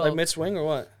 Yeah, bro. Like mid swing or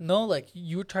what? No, like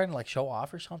you were trying to like show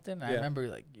off or something. Yeah. I remember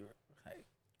like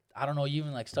I don't know. You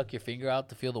even like stuck your finger out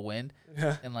to feel the wind.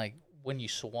 Yeah. And like when you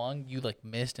swung, you like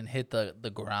missed and hit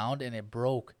the ground, and it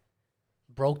broke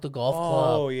the golf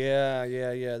club. Oh yeah.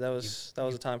 That was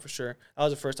a time for sure. That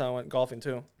was the first time I went golfing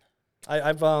too.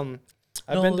 I've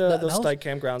been to those like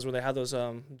campgrounds where they have those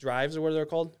drives or what they're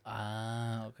called.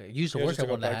 Ah, okay. You used to work at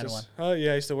one that had one. Oh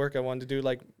yeah, I used to work at one to do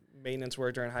like maintenance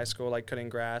work during high school, like cutting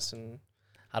grass and.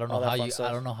 I don't know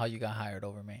how you got hired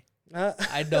over me.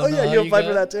 I don't know. You applied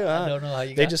for that too, huh? I don't know how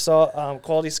you. They just saw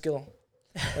quality skill.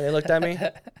 When they looked at me,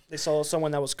 they saw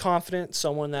someone that was confident,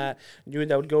 someone that knew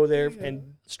that would go there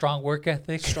and strong work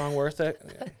ethic,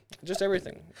 just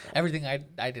everything. Everything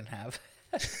I didn't have.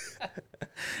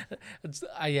 So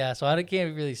I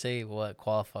can't really say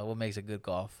what makes a good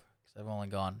golf. Because I've only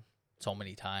gone so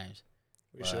many times.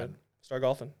 We should start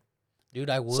golfing, dude.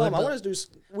 I would. I want to do.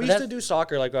 We used to do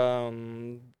soccer like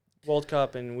World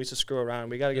Cup, and we used to screw around.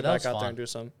 We got to get back out there and do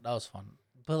some. That was fun,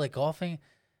 but like golfing,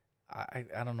 I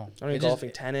don't know. I mean,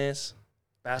 golfing, tennis,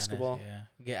 basketball.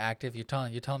 Get active. You're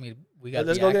telling me we got.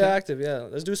 Let's go get active. Yeah,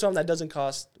 let's do something that doesn't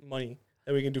cost money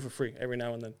that we can do for free every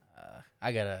now and then.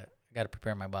 I gotta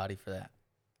prepare my body for that.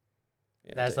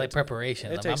 Yeah, that's like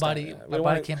preparation. Like my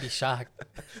body can't be shocked.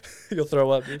 You'll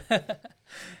throw up, dude.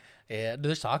 Yeah,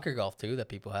 there's soccer golf too that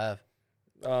people have.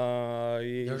 Yeah.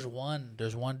 There's one.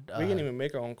 We can even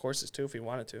make our own courses too if we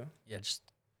wanted to. Yeah, just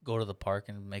go to the park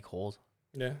and make holes.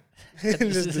 Yeah,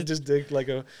 just dig like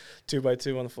a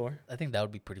 2x2 on the floor. I think that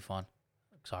would be pretty fun,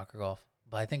 soccer golf.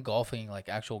 But I think golfing, like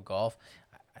actual golf,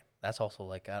 that's also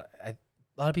like a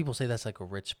lot of people say that's like a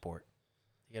rich sport.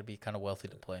 You gotta be kind of wealthy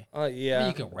to play. Yeah. I mean,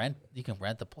 you can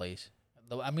rent the place.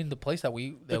 I mean, the place that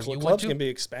the clubs can be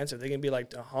expensive. They can be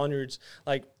like hundreds.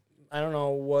 Like I don't know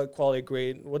what quality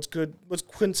grade, what's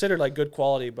considered like good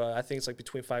quality, but I think it's like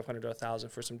between 500 to 1,000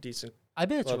 for some decent. I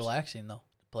bet it's relaxing though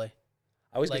to play.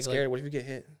 I always get scared. What if you get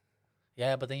hit?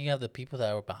 Yeah, but then you have the people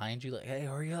that are behind you, like, hey,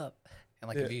 hurry up. And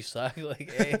like if you suck,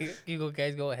 like, hey, you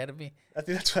guys go ahead of me. I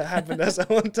think that's what happened to us at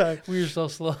one time. We were so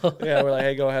slow. Yeah, we're like,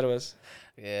 hey, go ahead of us.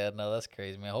 Yeah, no, that's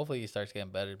crazy, man. Hopefully he starts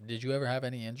getting better. Did you ever have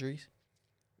any injuries?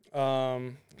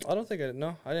 I don't think I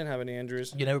didn't have any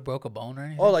injuries. You never broke a bone or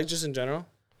anything? Oh, like just in general?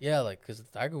 Yeah, like because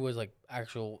Tiger was like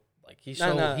actual, like he's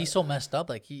so messed up,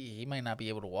 like he might not be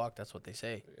able to walk. That's what they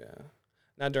say. Yeah,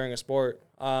 not during a sport.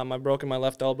 I've broken my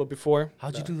left elbow before.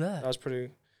 How'd you do that? That was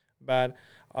pretty bad.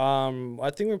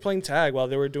 I think we were playing tag while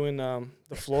they were doing the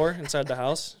floor inside the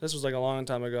house. This was like a long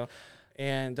time ago.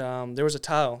 And there was a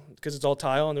tile, because it's all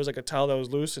tile, and there was like a tile that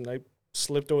was loose, and I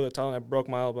slipped over the tile, and I broke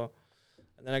my elbow.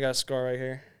 And then I got a scar right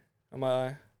here on my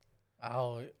eye.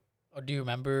 Oh, do you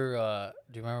remember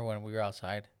when we were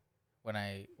outside, when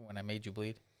I made you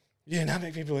bleed? Yeah, not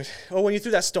make me bleed. Oh, when you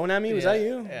threw that stone at me? Was that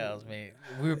you? Yeah, that was me.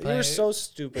 We were playing. You were so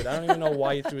stupid. I don't even know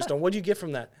why you threw a stone. What did you get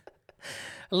from that?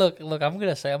 Look, I'm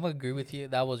gonna agree with you.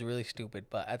 That was really stupid.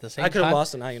 But at the same time, I could have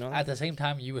lost the night, you know. At the same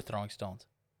time, you were throwing stones.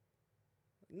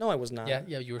 No, I was not. Yeah,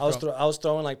 you were. I was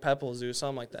throwing like pebbles, or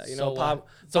something like that. You know,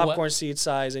 popcorn seed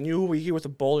size, and you were here with a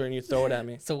boulder, and you throw it at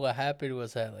me. So what happened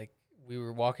was that like we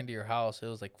were walking to your house. It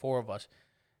was like 4 of us,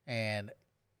 and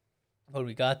when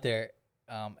we got there,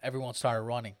 everyone started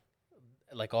running.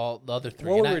 Like all the other 3.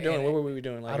 What were we doing? What were we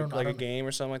doing? Like, I don't know, like a game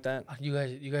or something like that? You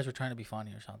guys were trying to be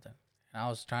funny or something, and I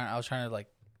was trying to like,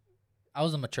 I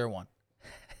was the mature one.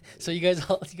 So you guys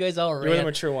all ran. You were the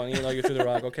mature one, even though you threw the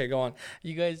rock. Okay, go on.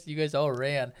 You guys all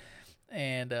ran,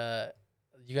 and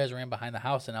you guys ran behind the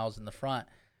house, and I was in the front,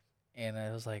 and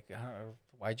I was like, I don't know,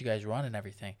 why'd you guys run and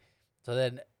everything? So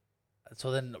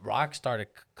then rocks started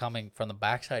coming from the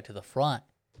backside to the front,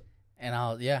 and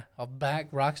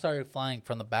rocks started flying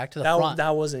from the back to the front.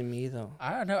 That wasn't me though.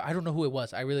 I don't know who it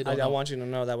was. I really don't know. I want you to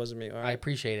know that wasn't me. All right. I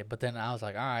appreciate it, but then I was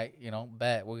like, all right,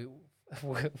 bet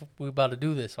we about to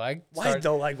do this. So Why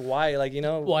though? Like why? Like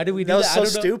why did we do that? Was that? so I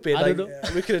don't know. stupid. I Like don't know.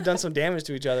 we could have done some damage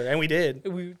to each other, and we did. I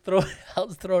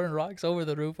was throwing rocks over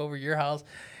the roof over your house,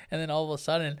 and then all of a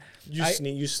sudden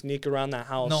You sneak around that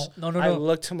house. No. I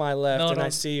look to my left and I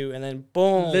see you, and then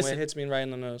boom, Listen. it hits me right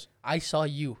in the nose. I saw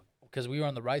you because we were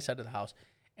on the right side of the house,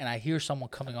 and I hear someone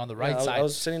coming on the right side. I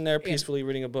was sitting there peacefully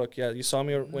reading a book. Yeah, you saw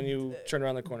me when you turned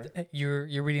around the corner.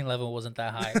 Your reading level wasn't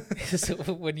that high. So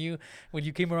when you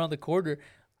came around the corner,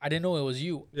 I didn't know it was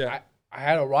you. Yeah. I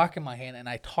had a rock in my hand and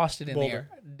I tossed it in the Boulder.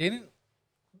 air. Didn't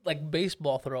like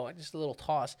baseball throw, just a little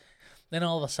toss. Then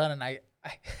all of a sudden I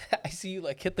see you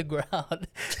like hit the ground.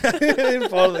 I didn't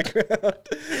fall to the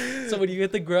ground. So when you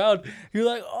hit the ground, you're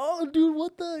like, "Oh, dude,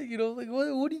 what the? Like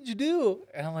what did you do?"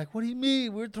 And I'm like, "What do you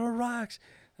mean? We're throwing rocks."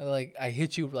 And like I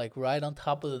hit you like right on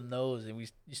top of the nose, and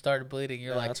you started bleeding.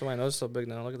 You're Yeah, like, that's why my nose is so big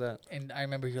now. Look at that. and I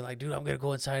remember you're like, "Dude, I'm gonna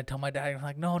go inside and tell my dad." And I'm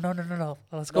like, "No,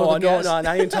 let's go." No, to the gas."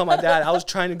 not even tell my dad. I was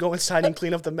trying to go inside and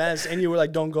clean up the mess, and you were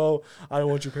like, "Don't go. I don't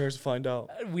want your parents to find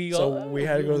out." So we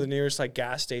had to go to the nearest like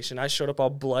gas station. I showed up all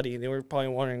bloody. They were probably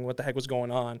wondering what the heck was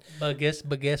going on. But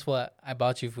guess what? I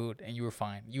bought you food, and you were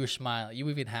fine. You were smiling. You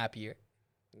were even happier.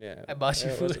 Yeah, I bought you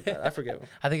it food. wasn't bad. I forget.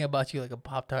 I think I bought you like a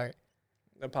Pop-Tart.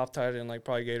 A Pop-Tart and like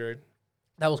probably Gatorade.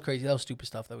 That was crazy. That was stupid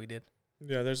stuff that we did.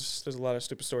 Yeah, there's a lot of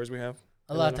stupid stories we have.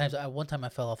 A lot of times, one time I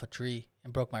fell off a tree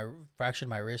and fractured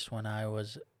my wrist when I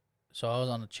was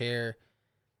on a chair,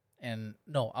 and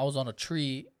no, I was on a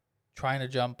tree trying to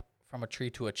jump from a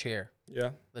tree to a chair.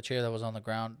 Yeah. The chair that was on the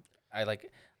ground, I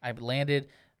landed,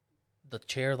 the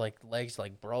chair like legs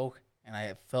like broke, and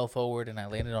I fell forward and I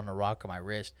landed on a rock on my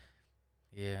wrist.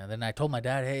 Yeah, and then I told my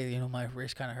dad, "Hey, my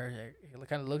wrist kind of hurts." He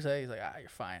kind of looks at it. He's like, "You're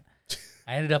fine."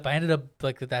 I ended up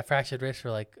like with that fractured wrist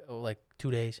for like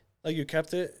 2 days. Like you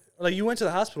kept it. Like you went to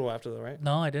the hospital after though, right?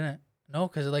 No, I didn't. No,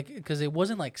 because it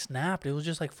wasn't like snapped. It was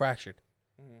just like fractured.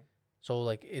 Mm-hmm. So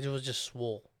like it was just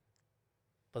swole.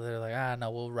 But they're like,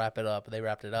 no, we'll wrap it up. They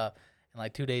wrapped it up, and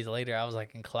like 2 days later, I was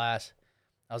like in class.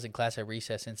 I was in class at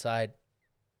recess inside.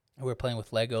 We were playing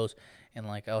with Legos, and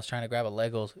like I was trying to grab a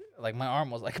Legos. Like my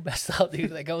arm was like messed up,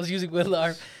 dude. Like I was using one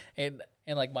arm, and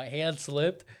like my hand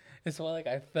slipped. And so like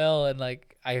I fell and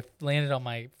like I landed on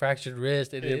my fractured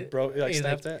wrist and it broke, like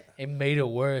snapped it. It made it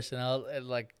worse, and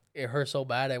like it hurt so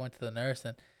bad. I went to the nurse,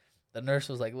 and the nurse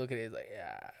was like, "Look at it." He's like,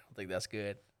 "Yeah, I don't think that's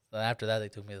good." So after that, they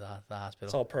took me to the hospital.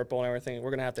 It's all purple and everything. We're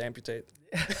gonna have to amputate.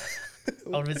 I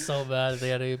would have been so bad if they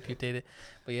had to amputate it.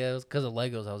 But yeah, it was because of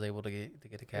Legos I was able to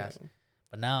get a cast. Yeah.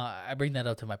 But now I bring that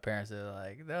up to my parents. They're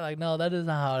like, "No, that is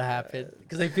not how it happened."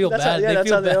 Because they feel bad. That's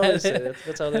how they always say it.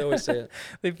 That's how they always say it.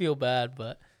 They feel bad,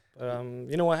 but.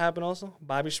 You know what happened also?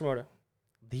 Bobby Shmurda.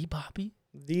 The Bobby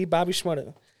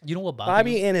Shmurda. You know what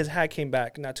Bobby and his hat came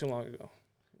back not too long ago.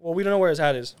 Well, we don't know where his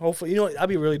hat is. Hopefully, that'd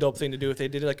be a really dope thing to do if they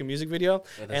did like a music video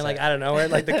and like I don't know,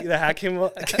 like the hat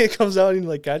comes out and he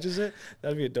like catches it.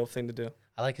 That'd be a dope thing to do.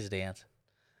 I like his dance.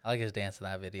 I like his dance in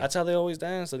that video. That's how they always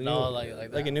dance.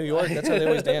 Like in New York, that's how they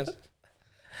always dance.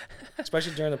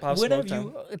 Especially during the Pop Smoke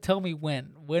time. Tell me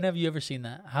when have you ever seen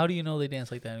that? How do you know they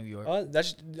dance like that in New York?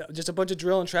 That's just a bunch of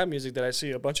drill and trap music that I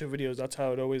see. A bunch of videos. That's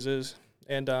how it always is.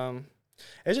 And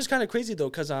it's just kind of crazy though,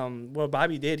 because what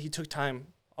Bobby did, he took time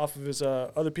off of his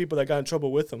other people that got in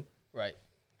trouble with him. Right.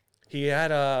 He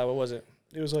had what was it?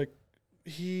 It was like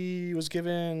he was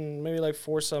given maybe like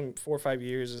 4 or 5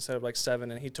 years instead of like 7,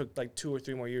 and he took like 2 or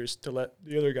 3 more years to let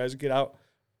the other guys get out,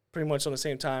 pretty much on the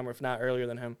same time, or if not earlier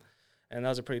than him. And that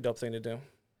was a pretty dope thing to do.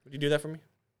 Would you do that for me?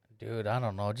 Dude, I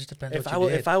don't know. It just depends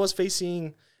if I was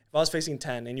facing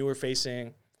 10 and you were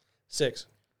facing 6,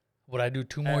 would I do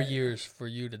 2 more years for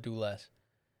you to do less?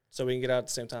 So we can get out at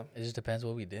the same time. It just depends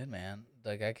what we did, man.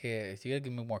 Like I can't. You gotta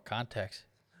give me more context.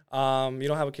 You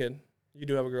don't have a kid. You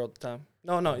do have a girl at the time.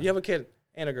 No, you have a kid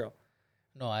and a girl.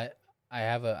 No, I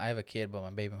have a kid, but my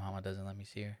baby mama doesn't let me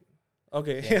see her.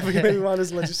 Okay, yeah, your baby mama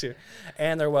doesn't let you see her,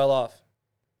 and they're well off.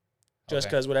 Just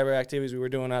because whatever activities we were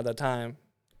doing at that time.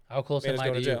 How close am I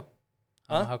to you?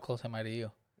 Huh? How close am I to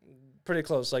you? Pretty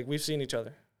close. Like we've seen each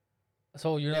other.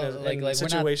 So you're not like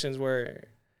situations where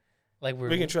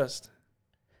we can trust.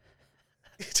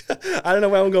 I don't know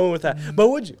where I'm going with that, but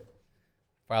would you?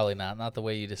 Probably not. Not the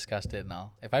way you discussed it.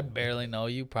 No. If I barely know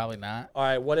you, probably not. All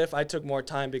right. What if I took more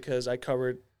time because I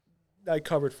covered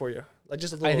for you, like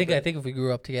just a little. I think if we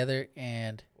grew up together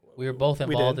and we were both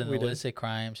involved in illicit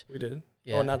crimes. We did.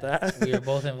 Yeah. Oh, not that. We were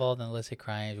both involved in illicit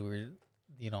crimes. We were,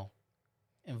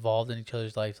 involved in each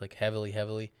other's lives like heavily,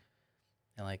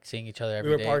 and like seeing each other every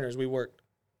day. We were partners. We worked.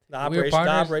 The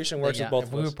operation works with both of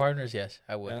us. If we were partners, yes,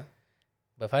 I would. Yeah.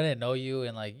 But if I didn't know you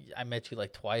and like I met you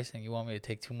like twice and you want me to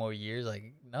take 2 more years,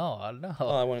 like no.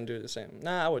 Oh, I wouldn't do it the same.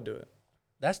 Nah, I would do it.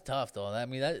 That's tough though. I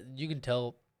mean, that you can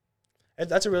tell.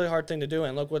 That's a really hard thing to do,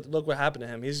 and look what happened to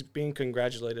him. He's being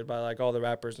congratulated by like all the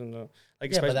rappers and the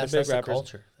like, Yeah, but especially the big that's the rappers.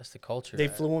 culture. That's the culture. They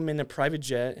flew him in a private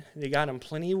jet. They got him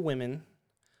plenty of women.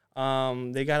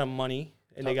 They got him money,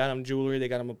 and they got him jewelry. They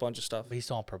got him a bunch of stuff. But he's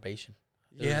still on probation.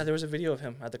 Yeah, there was a video of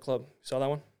him at the club. Saw that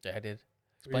one? Yeah, I did.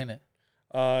 Explain it.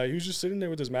 He was just sitting there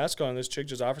with his mask on, and this chick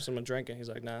just offers him a drink, and he's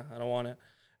like, "Nah, I don't want it."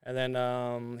 And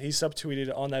then he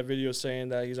subtweeted on that video saying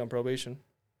that he's on probation.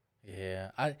 Yeah,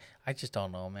 I just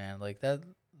don't know, man. Like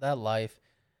that life,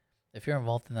 if you're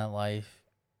involved in that life,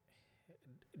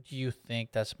 do you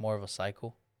think that's more of a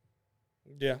cycle?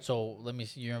 Yeah. So let me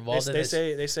see. You're involved in this.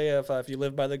 They say if you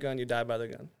live by the gun, you die by the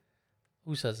gun.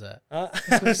 Who says that?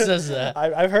 Who says that?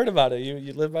 I've heard about it.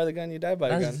 You live by the gun, you die by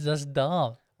the gun. That's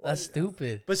dumb. That's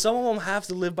stupid. But some of them have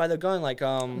to live by the gun. Like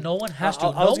no one has to.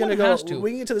 I was gonna go. Has to. We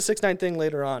can get to the 6ix9ine thing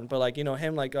later on, but like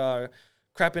him like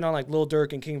crapping on like Lil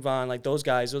Durk and King Von, like those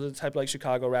guys. Those are the type of like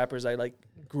Chicago rappers I like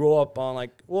grew up on.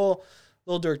 Like, well,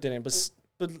 Lil Durk didn't, but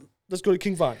let's go to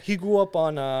King Von. He grew up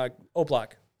on O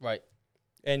Block. Right.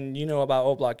 And you know about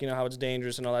O Block, you know how it's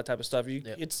dangerous and all that type of stuff.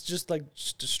 Yep. It's just like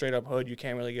just a straight up hood. You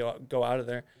can't really go out of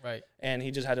there. Right. And he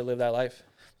just had to live that life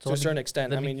to a certain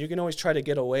extent. I mean, you can always try to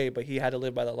get away, but he had to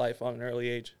live by that life on an early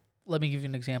age. Let me give you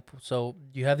an example. So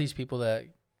you have these people that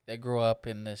grow up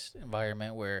in this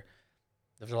environment where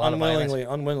there's a lot of violence.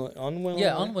 Unwillingly.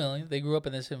 Yeah, unwillingly. They grew up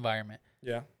in this environment.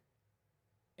 Yeah.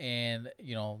 And,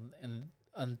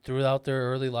 and throughout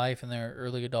their early life and their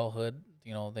early adulthood,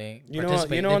 they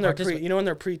participate. In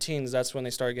their preteens, that's when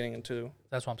they start getting into.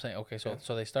 That's what I'm saying. Okay, so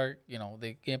they start,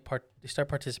 they start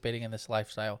participating in this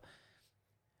lifestyle.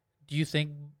 Do you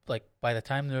think like by the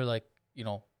time they're like,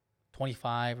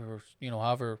 25 or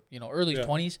however, early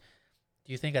 20s,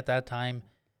 do you think at that time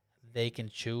they can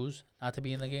choose not to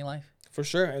be in the gang life? For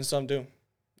sure, and some do,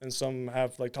 and some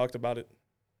have like talked about it.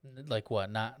 Like what?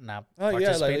 Not Oh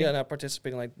participating? yeah, not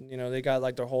participating. Like they got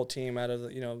like their whole team out of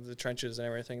the trenches and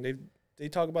everything. They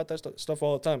talk about that stuff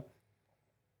all the time.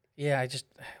 Yeah, I just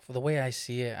for the way I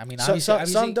see it. I mean, obviously,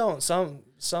 some don't.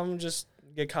 Some just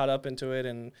get caught up into it,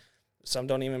 and some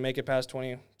don't even make it past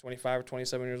 20, 25, or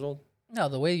 27 years old. No,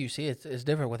 the way you see it is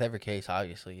different with every case.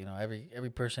 Obviously, every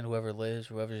person, whoever lives,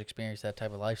 whoever's experienced that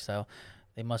type of lifestyle,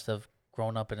 they must have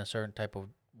grown up in a certain type of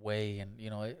way, and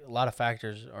a lot of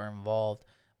factors are involved.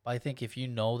 But I think if you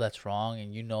know that's wrong,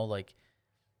 and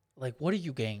like what are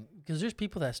you gang? Because there's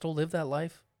people that still live that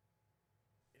life.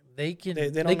 They can. They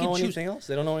don't know anything else.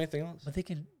 They don't know anything else. But they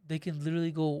can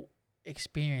literally go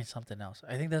experience something else.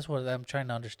 I think that's what I'm trying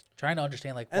to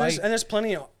understand. Like why? And there's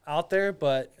plenty out there,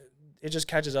 but it just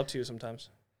catches up to you sometimes.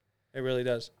 It really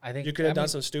does. I think you could have done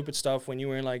some stupid stuff when you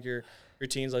were in like your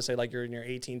teens. Let's say like you're in your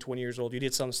 18, 20 years old. You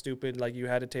did something stupid, like you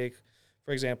had to take,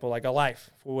 for example, like a life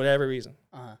for whatever reason.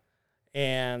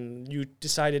 And you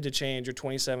decided to change. You're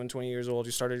 27, 20 years old.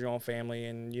 You started your own family,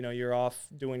 and you're off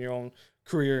doing your own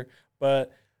career.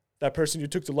 But that person you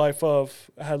took the life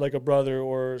of had like a brother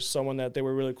or someone that they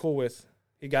were really cool with.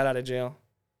 He got out of jail,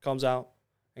 comes out,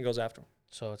 and goes after him.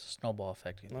 So it's a snowball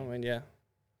effect. I mean, yeah.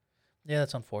 Yeah,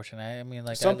 that's unfortunate. I mean,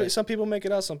 like some people make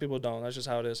it out, some people don't. That's just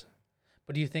how it is.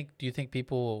 But do you think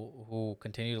people who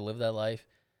continue to live that life,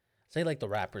 say like the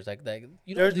rappers, like that?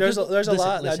 There's a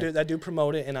lot that do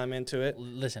promote it, and I'm into it.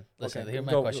 Listen. Okay, Here's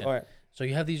my question. All right. So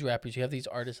you have these rappers, you have these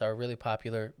artists that are really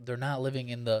popular. They're not living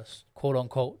in the quote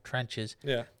unquote trenches.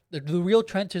 Yeah. The real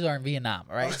trenches are in Vietnam,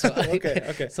 right? So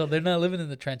okay. So they're not living in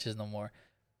the trenches no more,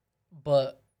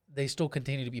 but they still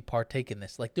continue to be partake in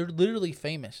this. Like they're literally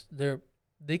famous.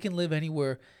 They can live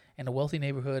anywhere in a wealthy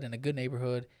neighborhood, in a good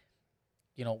neighborhood,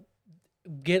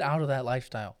 get out of that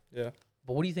lifestyle. Yeah.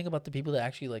 But what do you think about the people that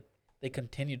actually they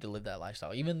continue to live that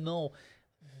lifestyle, even though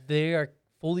they are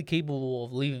fully capable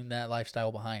of leaving that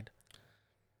lifestyle behind?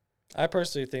 I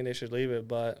personally think they should leave it,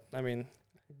 but I mean,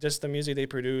 just the music they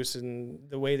produce and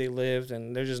the way they lived,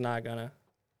 and they're just not gonna.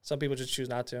 Some people just choose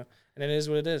not to, and it is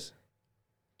what it is.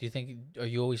 Do you think? Are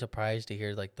you always surprised to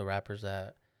hear like the rappers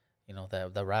that,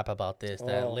 that rap about this,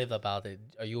 that live about it?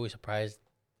 Are you always surprised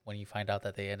when you find out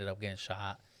that they ended up getting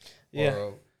shot? Yeah.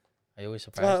 Or are you always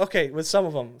surprised? Okay, with some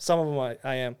of them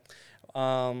I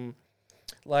am.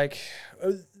 Like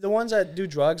the ones that do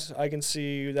drugs, I can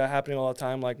see that happening all the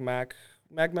time. Like Mac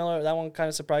Miller, that one kind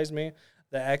of surprised me.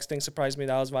 The X thing surprised me.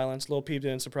 That was violence. Lil Peep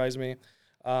didn't surprise me.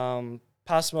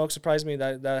 Pop Smoke surprised me.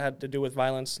 That had to do with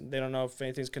violence. They don't know if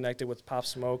anything's connected with Pop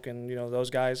Smoke and those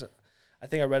guys. I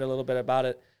think I read a little bit about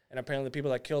it, and apparently the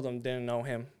people that killed him didn't know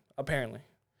him. Apparently.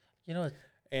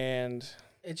 And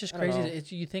it's just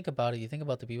crazy. You think about it. You think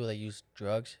about the people that use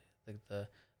drugs, like the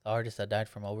artists that died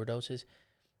from overdoses.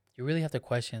 You really have to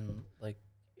question, like,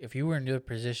 if you were in your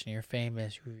position, you're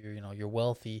famous, you're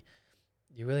wealthy,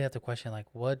 you really have to question like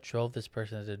what drove this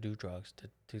person to do drugs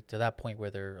to that point where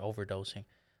they're overdosing.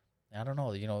 I don't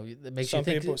know. It makes you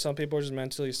think. Some people are just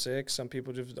mentally sick. Some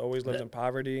people just always lived in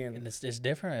poverty, and it's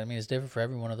different. I mean, it's different for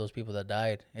every one of those people that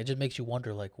died. It just makes you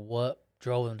wonder, like, what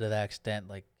drove them to that extent.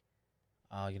 Like,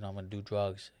 I'm gonna do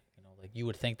drugs. Like you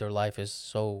would think their life is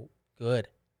so good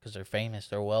because they're famous,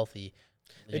 they're wealthy.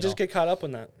 They just get caught up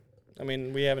in that. I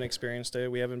mean, we haven't experienced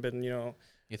it. We haven't been, you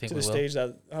think to we the will? stage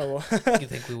that You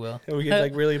think we will? we get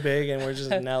like really big and we're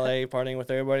just in LA partying with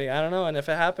everybody. I don't know. And if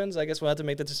it happens, I guess we'll have to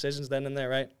make the decisions then and there,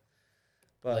 right?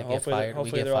 But Like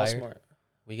hopefully they're all smart.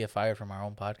 We get fired from our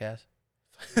own podcast.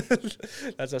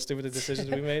 That's how stupid the decisions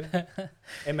we made.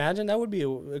 Imagine that would be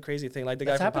a crazy thing. Like the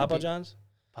guy from Papa John's.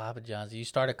 Papa John's. You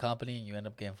start a company and you end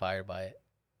up getting fired by it.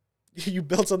 You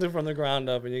build something from the ground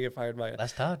up and you get fired by it.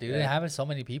 That's tough, dude. It happens to so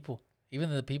many people. Even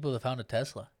the people that founded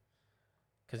Tesla.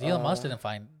 Because Elon Musk didn't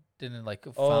found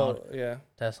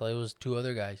Tesla. It was two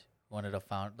other guys who ended up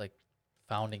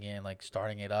founding it and like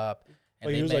starting it up.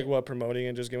 And he was promoting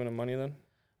and just giving him money then?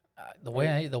 The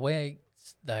way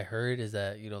I heard is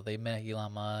that they met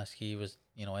Elon Musk. He was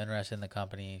interested in the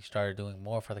company. He started doing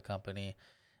more for the company,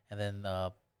 and then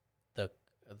the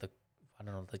I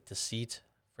don't know, like the seats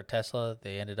for Tesla,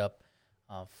 they ended up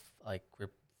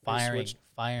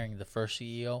firing the first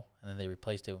CEO, and then they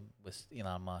replaced it with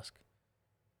Elon Musk.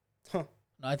 Huh.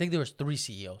 No, I think there was 3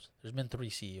 CEOs. There's been 3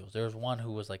 CEOs. There was one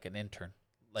who was like an intern.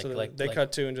 They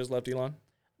cut 2 and just left Elon?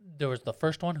 There was the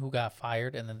first one who got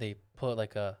fired, and then they put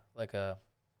a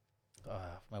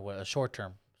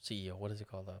short-term CEO. What is it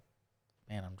called?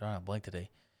 Man, I'm drawing a blank today.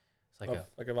 It's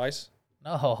like a vice?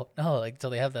 No. So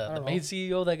they have the main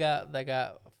CEO that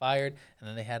got fired, and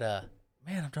then they had I'm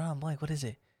drawing a blank. What is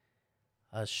it?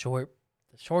 The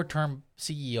short-term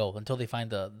CEO until they find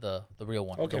the real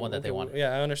one, the one that they wanted.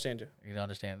 Yeah, I understand you. You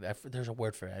understand? There's a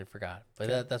word for it. I forgot,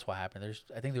 but that's what happened.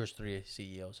 I think there was 3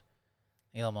 CEOs.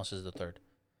 Elon Musk is the third.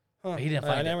 Huh. He didn't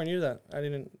find I never knew that. I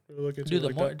didn't look into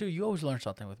it. Dude, you always learn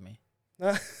something with me.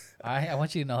 I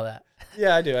want you to know that.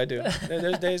 Yeah, I do.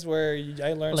 There's days where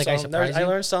I learn something. I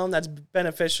learn something that's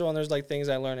beneficial, and there's like things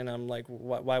I learn, and I'm like,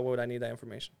 why would I need that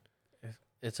information?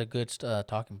 It's a good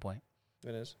talking point.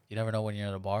 It is. You never know when you're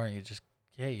at a bar and you just,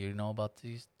 you know about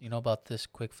this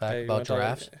quick fact about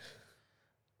giraffes.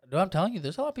 No, I'm telling you,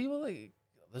 there's a lot of people.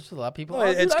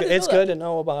 It's good to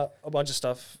know about a bunch of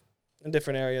stuff in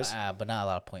different areas. But not a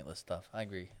lot of pointless stuff. I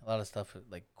agree. A lot of stuff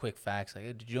like quick facts. Like,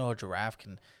 did you know a giraffe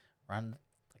can run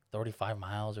like 35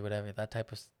 miles or whatever? That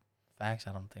type of facts,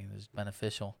 I don't think is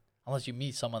beneficial. Unless you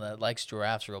meet someone that likes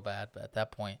giraffes real bad. But at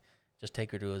that point, just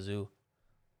take her to a zoo.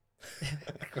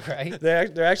 Right?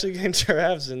 They're actually getting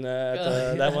giraffes in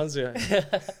that one zoo.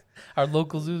 Our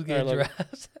local zoo's getting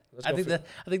giraffes. I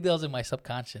think that was in my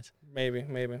subconscious. Maybe.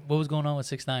 What was going on with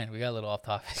 6ix9ine? We got a little off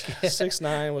topic.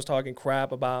 6ix9ine was talking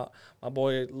crap about my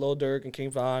boy Lil Durk and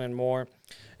King Von and more,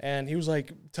 and he was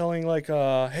like telling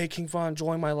hey, King Von,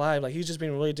 join my live. Like he's just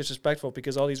being really disrespectful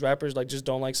because all these rappers like just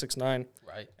don't like 6ix9ine.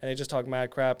 Right. And they just talk mad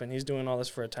crap, and he's doing all this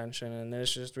for attention, and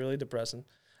it's just really depressing.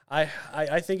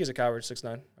 I think he's a coward,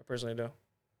 6ix9ine. I personally do.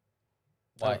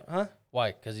 Why?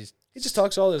 Why? Because he just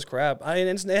talks all this crap. I mean,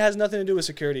 it has nothing to do with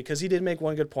security. Because he did make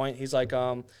one good point. He's like,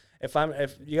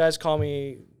 if you guys call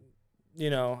me,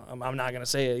 I'm not gonna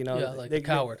say it. A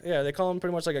coward. They call him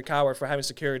pretty much like a coward for having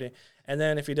security. And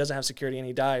then if he doesn't have security and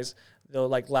he dies, they'll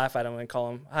like laugh at him and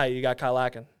call him, "Hi, you got caught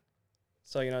lacking."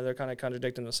 So they're kind of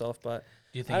contradicting themselves. But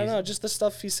do you think I don't know, just the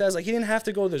stuff he says. Like he didn't have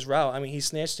to go this route. I mean, he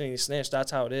snitched and he snitched.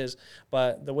 That's how it is.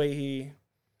 But the way he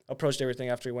approached everything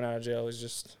after he went out of jail is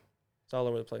just. It's all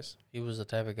over the place. He was the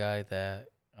type of guy that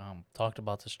talked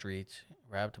about the streets,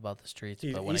 rapped about the streets.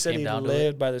 But when he said he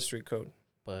lived by the street code.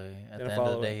 But at the end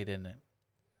of the day, he didn't.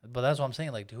 But that's what I'm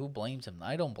saying. Like, who blames him?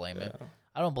 I don't blame him.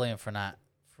 I don't blame him for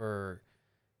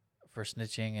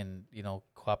snitching and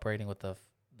cooperating with the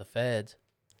feds.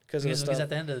 Because at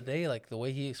the end of the day, like the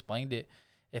way he explained it,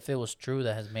 if it was true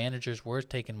that his managers were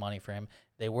taking money for him,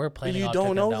 they were planning. But you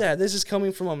don't know that. This is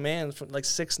coming from a man from like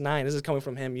 6ix9ine. This is coming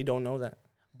from him. You don't know that.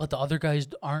 But the other guys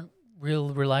aren't real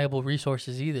reliable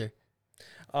resources either.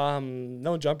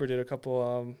 No Jumper did a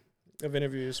couple of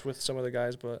interviews with some of the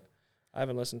guys, but I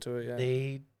haven't listened to it yet.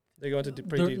 They go into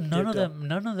pretty deep.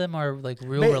 None of them are like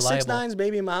reliable. 6ix9ine's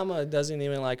baby mama doesn't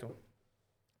even like him.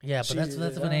 Yeah, but that's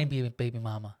if an baby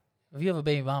mama. If you have a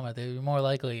baby mama, they're more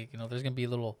likely. There's gonna be a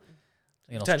little,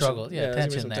 tension. struggle. Yeah,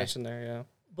 tension there. Tension there. Yeah.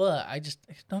 But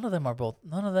none of them are both.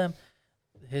 None of them.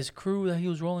 His crew that he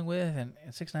was rolling with and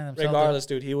 6ix9ine himself. Regardless,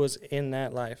 dude, he was in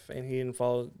that life and he didn't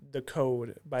follow the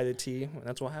code by the T, and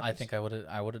that's what happened. I think I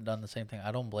would have done the same thing.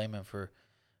 I don't blame him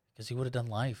because he would have done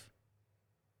life.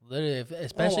 Literally,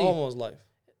 especially almost life.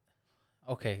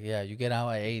 okay, yeah, you get out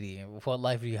at 80. What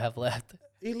life do you have left?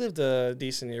 He lived a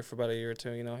decent year for about a year or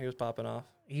two. You know, he was popping off.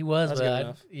 He was, That's but good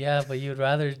enough. yeah, but you'd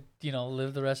rather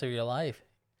live the rest of your life.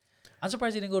 I'm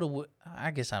surprised he didn't go to. I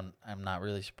guess I'm not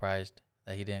really surprised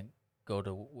that he didn't go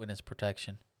to witness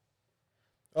protection.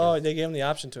 Oh, they gave him the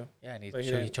option to. Yeah, and But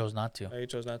he he didn't. chose not to. He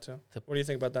chose not to. The- What do you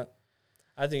think about that?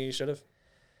 I think he should have.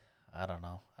 I don't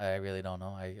know. I really don't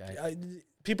know.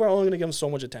 People are only going to give him so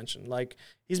much attention. Like,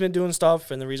 he's been doing stuff,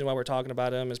 and the reason why we're talking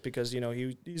about him is because,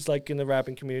 he's like in the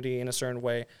rapping community in a certain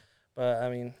way. But, I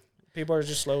mean, people are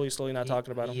just slowly not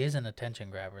talking about him. He is an attention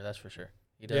grabber, that's for sure.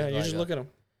 He does. Yeah, you just look at him.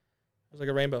 It's like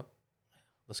a rainbow.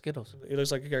 the Skittles. He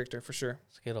looks like a character, for sure.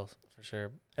 Skittles, for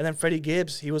sure. And then Freddie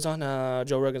Gibbs, he was on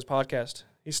Joe Rogan's podcast.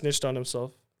 He snitched on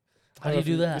himself. How do you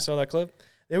do that? You saw that clip?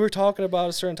 They were talking about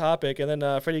a certain topic, and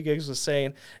then Freddie Gibbs was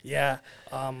saying,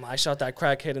 I shot that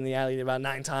crackhead in the alley about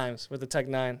 9 times with the Tech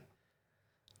 9.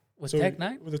 With Tech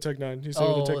 9? With the Tech 9. He said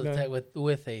with the Tech 9.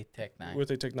 With a Tech 9.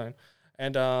 With a Tech 9.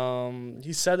 And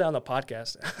he said that on the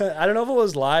podcast. I don't know if it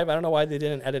was live. I don't know why they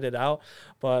didn't edit it out,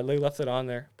 but they left it on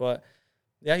there. But,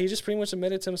 yeah, he just pretty much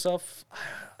admitted to himself.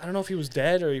 I don't know if he was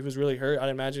dead or he was really hurt. I'd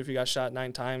imagine if he got shot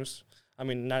 9 times. I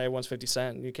mean, not everyone's 50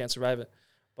 Cent. You can't survive it.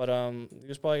 But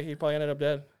he probably ended up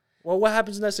dead. Well, what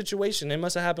happens in that situation? It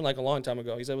must have happened like a long time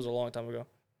ago. He said it was a long time ago.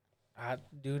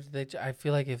 Dude, I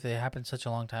feel like if it happened such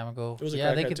a long time ago, It was a they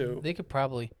crackhead could too. they could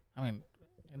probably. I mean,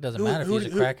 it doesn't matter if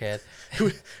he's a crackhead.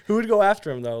 Who would go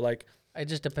after him though? Like, It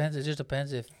just depends. It just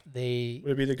depends if they.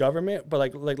 would it be the government? But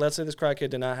like let's say this crackhead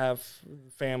did not have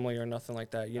family or nothing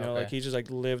like that. Okay. Like he just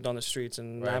like lived on the streets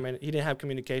and Right. I mean he didn't have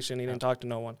communication. He didn't talk to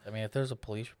no one. I mean, if there's a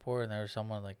police report and there's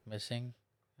someone like missing,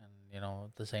 and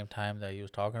at the same time that he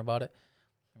was talking about it,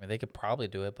 I mean, they could probably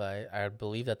do it, but I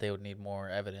believe that they would need more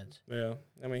evidence. Yeah,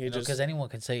 I mean he just Because anyone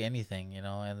can say anything,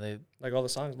 and they like all the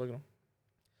songs. Look at him.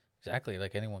 exactly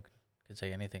like anyone can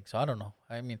say anything. So I don't know.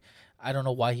 I mean, I don't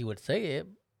know why he would say it,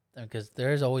 because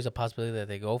there's always a possibility that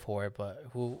they go for it, but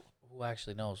who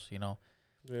actually knows? Yeah.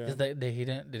 Because he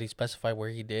didn't. Did he specify where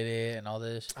he did it and all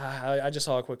this? I just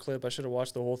saw a quick clip. I should have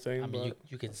watched the whole thing. I mean,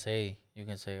 but you can say,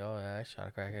 oh, yeah, I shot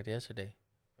a crackhead yesterday.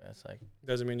 That's like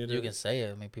doesn't mean you did. you can say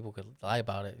it. I mean, people could lie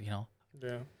about it,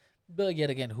 Yeah. But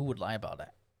yet again, who would lie about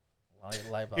that?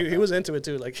 Lie about He that? was into it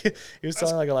too. Like he was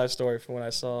telling like a live story from what I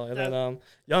saw. And then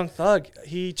Young Thug,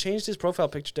 he changed his profile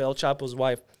picture to El Chapo's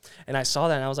wife, and I saw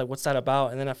that and I was like, "What's that about?"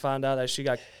 And then I found out that she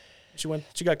got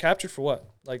captured for what?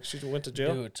 Like she went to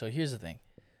jail. Dude, so here's the thing.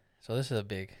 So this is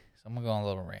so I'm gonna go on a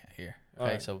little rant here. Okay,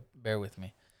 Alright. so bear with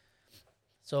me.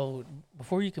 So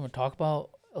before you can talk about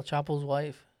El Chapo's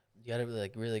wife, you gotta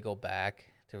really go back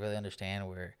to really understand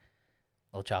where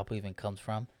El Chapo even comes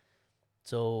from.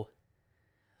 So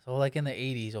like in the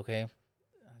 80s, okay.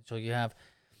 So you have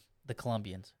the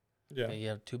Colombians. Yeah. Okay? You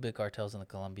have 2 big cartels in the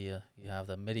Colombia. You have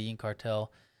the Medellin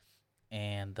cartel,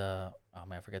 and I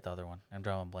forget the other one. I'm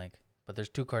drawing a blank. But there's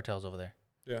 2 cartels over there.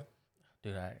 Yeah.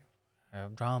 Dude,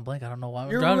 I'm drawing blank. I don't know why.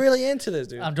 You're really into this,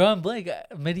 dude. I'm drawing blank.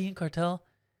 Medellin cartel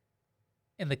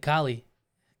and the Cali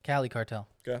cartel.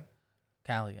 Okay.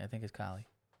 Cali, I think it's Cali.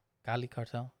 Cali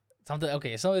cartel. Something.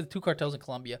 Okay, so the 2 cartels in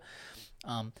Colombia.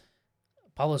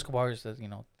 Pablo Escobar is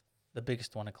the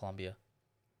biggest one in Colombia.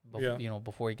 Yeah.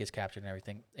 Before he gets captured and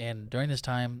everything. And during this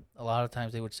time, a lot of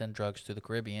times they would send drugs to the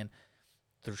Caribbean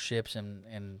through ships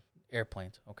and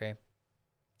airplanes. Okay.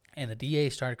 And the DA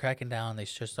started cracking down. They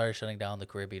just started shutting down the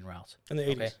Caribbean routes. In the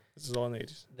 80s. Okay. This is all in the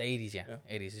 80s. The 80s, yeah.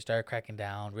 80s. They started cracking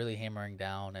down, really hammering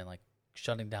down and like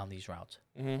shutting down these routes.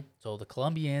 Mm-hmm. So the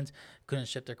Colombians couldn't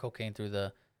ship their cocaine to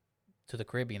the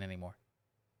Caribbean anymore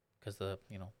because the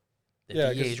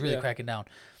DA is really cracking down.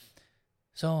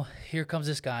 So here comes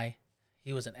this guy.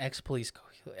 He was an ex-police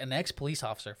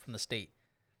officer from the state.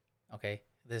 Okay,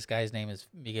 this guy's name is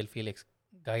Miguel Felix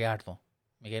Gallardo.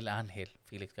 Miguel Ángel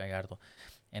Felix Gallardo.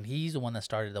 And he's the one that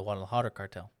started the Guadalajara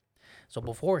cartel. So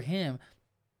before him,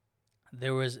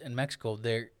 there was in Mexico,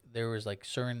 there was like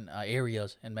certain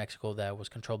areas in Mexico that was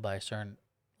controlled by a certain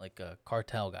like a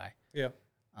cartel guy. Yeah.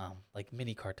 Like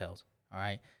mini cartels. All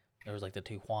right. There was like the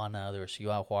Tijuana, there was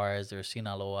Ciudad Juarez, there was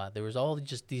Sinaloa. There was all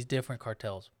just these different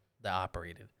cartels that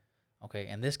operated. Okay.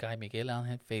 And this guy, Miguel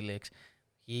Ángel Felix,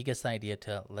 he gets the idea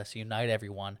to let's unite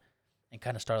everyone and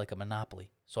kind of start like a monopoly.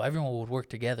 So everyone would work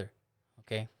together.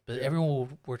 Okay. But Yeah.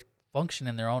 everyone would function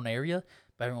in their own area,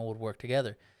 but everyone would work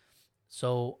together.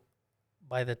 So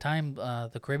by the time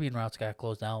the Caribbean routes got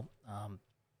closed out,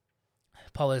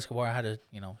 Pablo Escobar had to,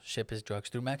 ship his drugs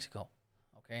through Mexico.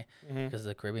 Okay. Mm-hmm. Because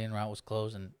the Caribbean route was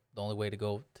closed and the only way to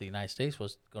go to the United States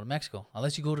was to go to Mexico.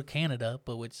 Unless you go to Canada,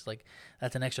 but which like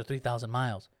that's an extra 3,000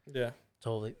 miles. Yeah.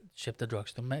 So they ship the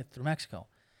drugs through Mexico.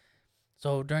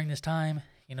 So during this time,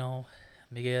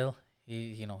 Miguel,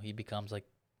 he becomes like,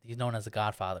 he's known as the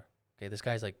Godfather. Okay, this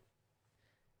guy's like,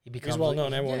 he becomes well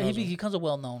known. Everyone knows he him. becomes a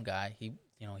well known guy. He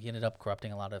ended up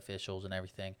corrupting a lot of officials and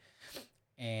everything.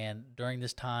 And during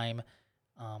this time,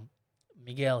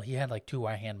 Miguel, he had like two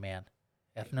right hand men,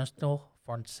 Ernesto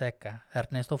Fonseca,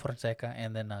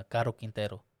 and then Caro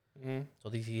Quintero. Mm-hmm. So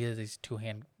he has these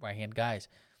right hand guys.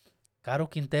 Caro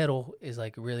Quintero is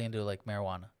like really into like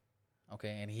marijuana,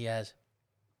 okay, and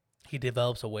he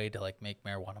develops a way to like make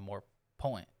marijuana more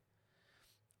potent.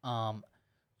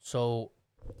 So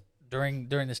during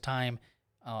this time,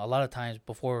 a lot of times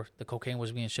before the cocaine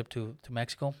was being shipped to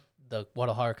Mexico, the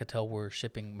Guadalajara cartel were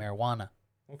shipping marijuana.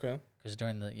 Okay. Because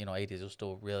during the 80s, it was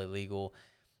still really legal,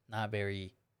 not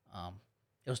very.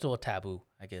 It was still a taboo,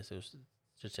 I guess.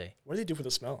 Should say. What do they do for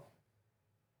the smell?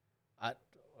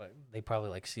 They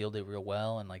probably like sealed it real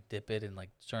well and like dip it in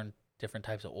like certain different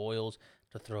types of oils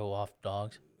to throw off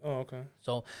dogs. Oh, okay.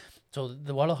 So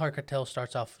the Guadalajara cartel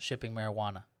starts off shipping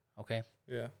marijuana, okay?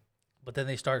 Yeah. But then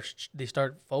they start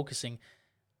focusing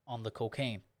on the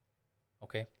cocaine,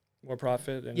 okay? More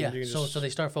profit and Yeah. you can So they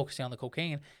start focusing on the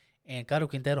cocaine, and Caro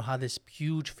Quintero had this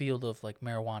huge field of like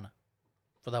marijuana.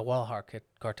 For that Guadalajara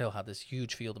cartel had this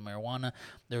huge field of marijuana.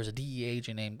 There was a DEA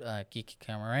agent named Kiki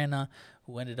Camarena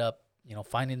who ended up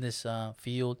finding this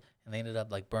field, and they ended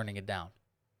up like burning it down.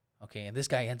 Okay, and this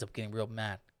guy ends up getting real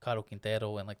mad. Caro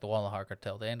Quintero and like the Guadalajara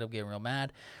cartel, they end up getting real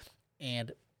mad,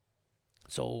 and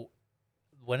so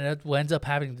what ends up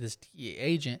happening to this DEA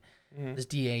agent, this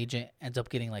DEA agent ends up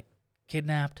getting like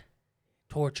kidnapped,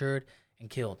 tortured, and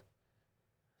killed.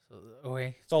 So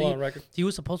okay, it's all on record. He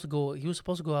was supposed to go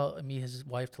out and meet his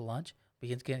wife to lunch, but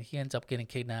he ends up getting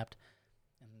kidnapped,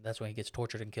 and that's when he gets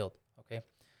tortured and killed. Okay,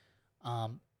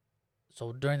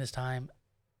 so during this time,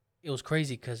 it was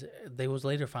crazy because they was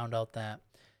later found out that,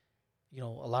 a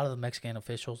lot of the Mexican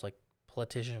officials, like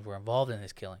politicians, were involved in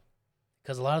this killing,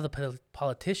 because a lot of the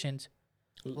politicians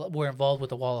were involved with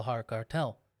the Guadalajara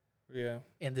cartel. Yeah.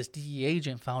 And this DEA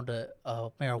agent found a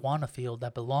marijuana field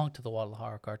that belonged to the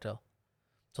Guadalajara cartel.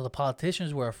 So the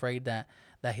politicians were afraid that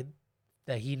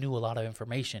he knew a lot of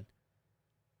information.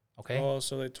 Okay. Oh,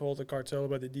 so they told the cartel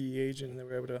about the DEA agent, and they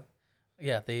were able to.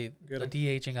 Yeah, the DEA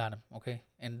agent got him. Okay,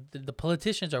 and the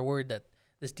politicians are worried that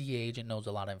this DEA agent knows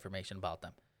a lot of information about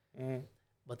them. Mm.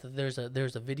 But there's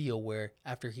a video where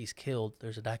after he's killed,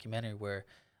 there's a documentary where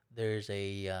there's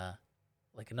a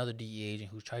like another DEA agent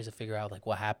who tries to figure out like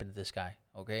what happened to this guy.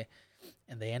 Okay,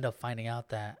 and they end up finding out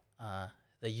that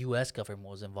the U.S. government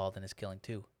was involved in his killing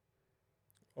too.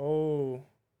 Oh.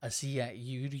 A CIA.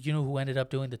 You know who ended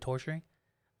up doing the torturing?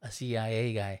 A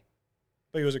CIA guy.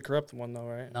 But he was a corrupt one, though,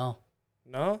 right? No,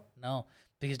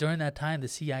 because during that time the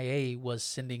CIA was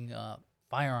sending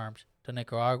firearms to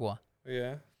Nicaragua.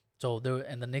 Yeah. So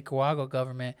the Nicaragua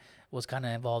government was kind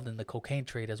of involved in the cocaine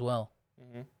trade as well.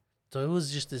 Mm-hmm. So it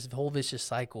was just this whole vicious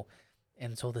cycle,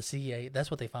 and so the CIA.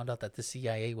 That's what they found out, that the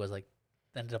CIA was like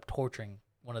ended up torturing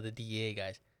one of the DEA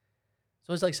guys.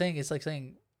 So it's like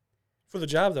saying for the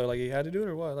job though, like he had to do it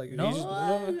or what? Like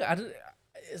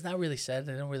it's not really said.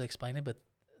 They don't really explain it, but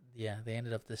yeah, they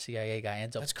ended up the CIA guy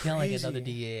ends up That's killing crazy. another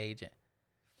DEA agent,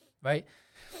 right?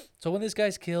 So when this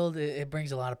guy's killed, it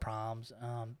brings a lot of problems.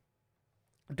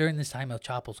 During this time, El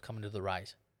Chapo's coming to the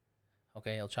rise.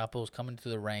 Okay, El Chapo's coming to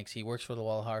the ranks. He works for the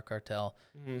Guadalajara cartel,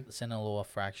 the Sinaloa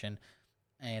fraction,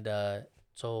 and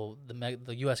so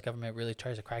the U.S. government really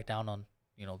tries to crack down on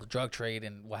the drug trade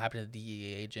and what happened to the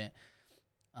DEA agent.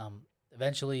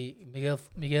 Eventually,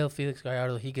 Miguel Felix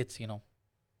Gallardo, he gets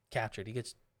captured. He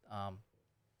gets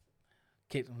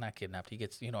not kidnapped. He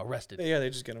gets arrested. Yeah, they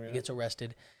just get him. Yeah. He gets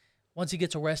arrested. Once he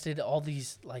gets arrested, all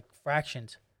these like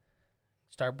fractions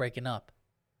start breaking up,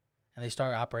 and they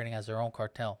start operating as their own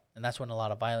cartel. And that's when a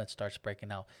lot of violence starts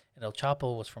breaking out. And El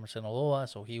Chapo was from Sinaloa,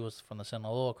 so he was from the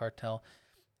Sinaloa cartel.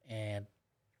 And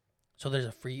so there's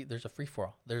a free for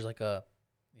all. There's like a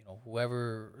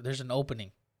there's an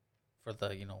opening for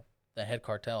the the head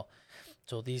cartel.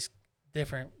 So these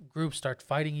different groups start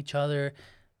fighting each other,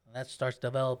 and that starts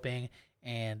developing,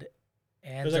 and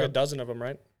there's like a dozen of them,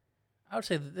 right? I would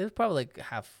say there's probably like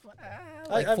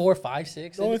I 4, 5,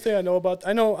 6. The only thing I know about,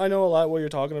 I know a lot what you're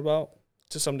talking about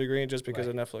to some degree, just because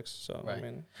of Netflix. So Right. I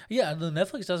mean, yeah, the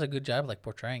Netflix does a good job like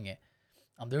portraying it.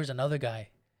 There was another guy,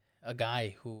 a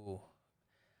guy who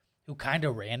kind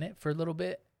of ran it for a little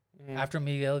bit. After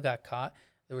Miguel got caught,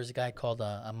 there was a guy called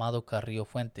Amado Carrillo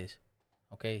Fuentes.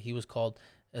 Okay, he was called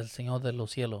El Señor de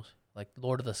los Cielos, like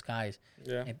Lord of the Skies.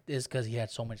 yeah. And it's because he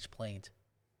had so many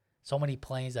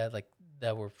planes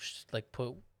that were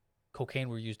put cocaine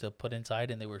were used to put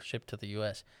inside, and they were shipped to the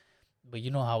U.S. But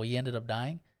you know how he ended up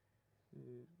dying?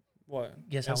 What?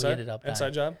 Guess how he ended up dying?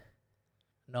 Inside job?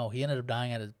 No, he ended up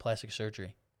dying at a plastic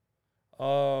surgery.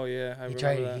 Oh yeah, I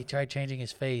remember that. He tried changing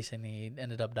his face and he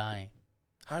ended up dying.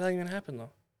 How did that even happen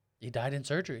though? He died in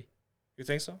surgery. You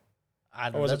think so? I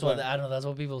don't Or know. was it That's what planned? I don't know. That's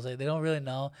what people say. They don't really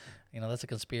know. That's a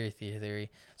conspiracy theory.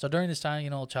 So during this time,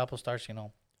 Chapo starts,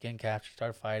 getting captured,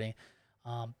 start fighting,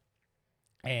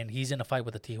 and he's in a fight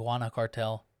with the Tijuana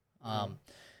cartel.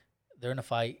 They're in a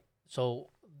fight. So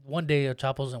one day,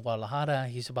 Chapo's in Guadalajara.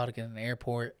 He's about to get in the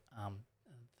airport.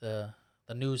 The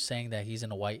news saying that he's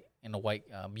in a white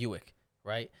Buick,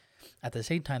 right? At the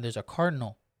same time, there's a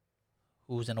cardinal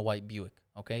who's in a white Buick.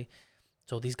 Okay,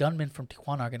 so these gunmen from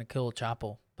Tijuana are gonna kill El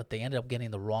Chapo, but they ended up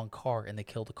getting the wrong car and they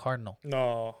killed the cardinal.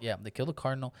 No. Yeah, they killed the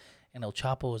cardinal, and El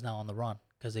Chapo is now on the run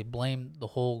because they blamed the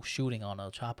whole shooting on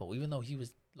El Chapo, even though he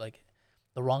was like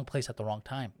the wrong place at the wrong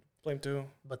time. Blame too.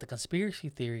 But the conspiracy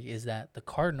theory is that the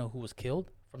cardinal who was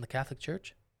killed from the Catholic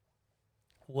Church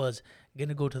was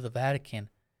gonna go to the Vatican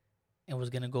and was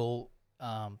gonna go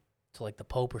to like the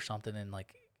Pope or something and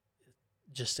like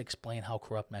just explain how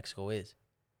corrupt Mexico is.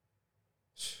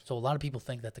 So a lot of people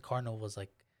think that the cardinal was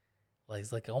like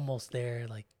he's like almost there,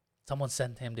 like someone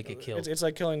sent him to get killed. It's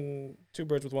like killing two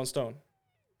birds with one stone.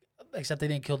 Except they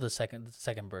didn't kill the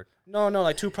second bird. No,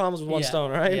 like two problems with one Yeah,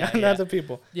 stone, right? yeah, Not yeah. the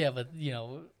people. Yeah, but I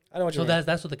know what so you mean.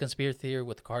 that's what the conspiracy theory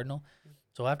with the cardinal.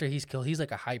 So after he's killed, he's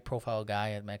like a high profile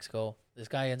guy in Mexico. This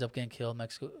guy ends up getting killed.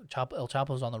 El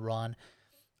Chapo's on the run.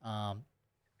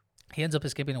 He ends up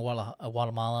escaping to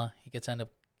Guatemala.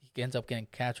 He ends up getting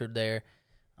captured there,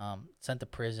 sent to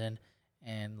prison,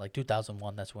 and like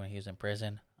 2001, that's when he was in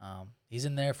prison. He's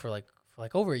in there for like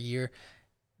over a year.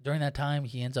 During that time,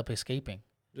 he ends up escaping.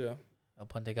 Yeah. El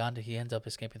Puente Grande, he ends up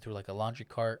escaping through like a laundry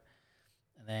cart,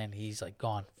 and then he's like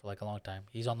gone for like a long time.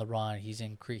 He's on the run. He's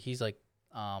ends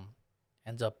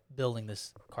up building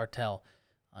this cartel.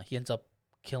 He ends up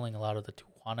killing a lot of the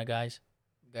Tijuana guys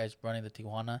running the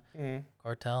Tijuana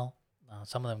cartel.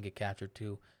 Some of them get captured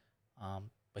too.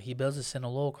 But he builds the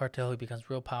Sinaloa cartel. He becomes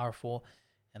real powerful.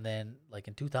 And then like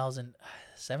in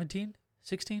 2017,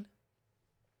 16,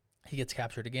 he gets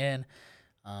captured again.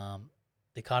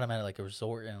 They caught him at like a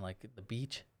resort in like the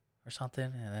beach or something.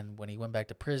 And then when he went back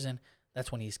to prison,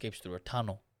 that's when he escapes through a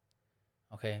tunnel.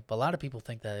 Okay. But a lot of people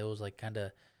think that it was like kind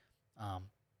of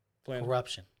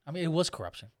corruption. I mean, it was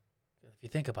corruption. If you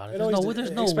think about it,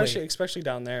 there's no way. Especially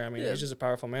down there. I mean, he's just a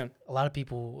powerful man. A lot of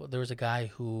people. There was a guy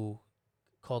who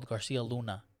called Garcia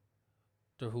Luna,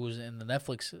 who was in the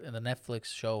Netflix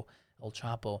show El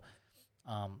Chapo.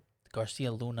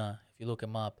 Garcia Luna, if you look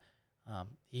him up,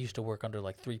 he used to work under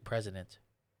like 3 presidents,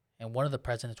 and one of the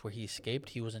presidents where he escaped,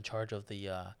 he was in charge of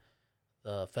the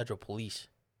federal police.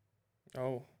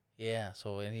 Oh. Yeah.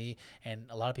 So and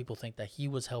a lot of people think that he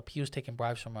was taking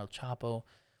bribes from El Chapo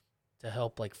to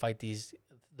help like fight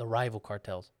the rival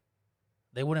cartels.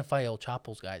 They wouldn't fight El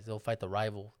Chapo's guys; they'll fight the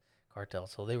rival cartel.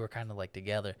 So they were kind of like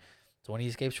together. So when he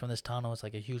escapes from this tunnel, it's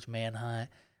like a huge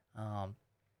manhunt.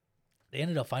 They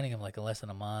ended up finding him like in less than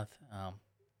a month.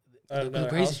 The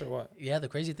house or what? Yeah, the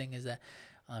crazy thing is that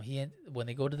when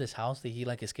they go to this house, he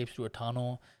like escapes through a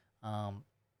tunnel.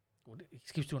 He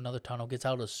escapes through another tunnel, gets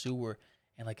out of the sewer,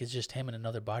 and like it's just him and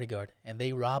another bodyguard, and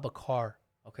they rob a car.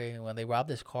 Okay, and when they rob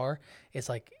this car, it's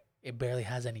like it barely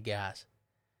has any gas.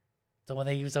 So when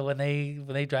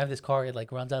they drive this car, it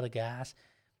like runs out of gas,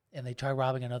 and they try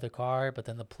robbing another car, but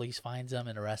then the police finds them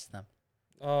and arrests them.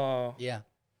 Oh. Yeah.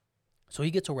 So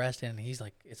he gets arrested, and he's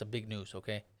like, it's a big news,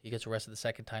 okay? He gets arrested the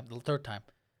second time, the third time,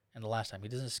 and the last time. He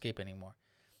doesn't escape anymore.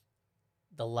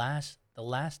 The last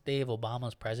day of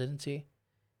Obama's presidency,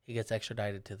 he gets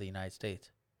extradited to the United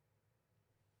States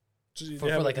for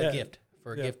a gift.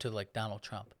 For a gift to like Donald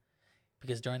Trump.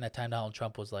 Because during that time, Donald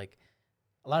Trump was like,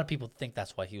 a lot of people think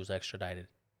that's why he was extradited.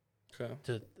 Okay.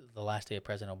 To the last day of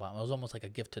President Obama. It was almost like a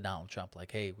gift to Donald Trump.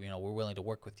 Like, hey, we're willing to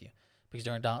work with you. Because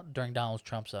during Donald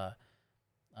Trump's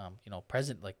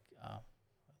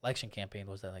election campaign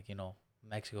was that like,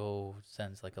 Mexico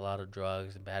sends like a lot of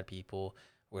drugs and bad people.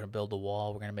 We're gonna build a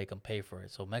wall. We're gonna make them pay for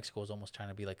it. So Mexico was almost trying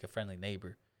to be like a friendly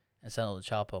neighbor and send El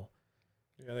Chapo.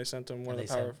 Yeah, they sent him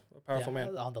a powerful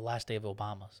man on the last day of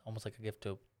Obama's, almost like a gift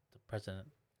to the president.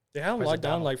 They had him locked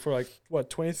down like for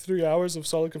 23 hours of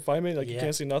solid confinement. Like you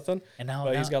can't see nothing. And now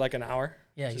he's got like an hour.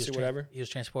 Yeah, to see whatever. He was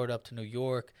transported up to New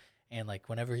York, and like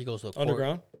whenever he goes to a court,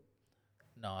 underground.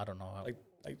 No, I don't know.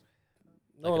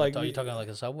 Are you talking like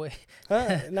a subway?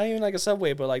 Not even like a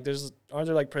subway, but like aren't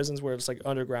there like prisons where it's like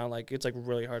underground? Like it's like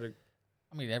really hard to.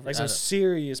 I mean, some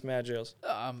serious mad jails.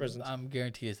 Prisons. I'm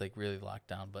guarantee it's like really locked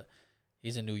down, but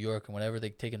he's in New York, and whenever they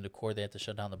take him to court, they have to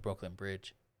shut down the Brooklyn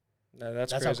Bridge. No,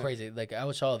 that's That's crazy. how crazy. Like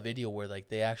I saw a video where like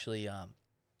they actually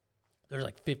there's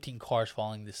like 15 cars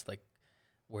following this like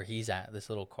where he's at, this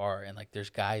little car, and like there's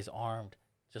guys armed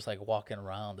just like walking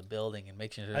around the building and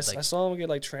making sure I like saw him get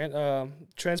like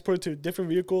transported to different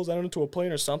vehicles. I don't know, to a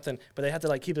plane or something. But they had to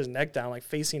like keep his neck down, like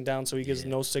facing down, so he gives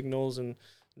no signals and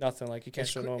nothing. Like he can't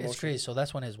show no emotion. it's crazy. So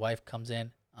that's when his wife comes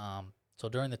in. So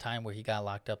during the time where he got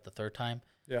locked up the third time,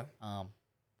 Yeah.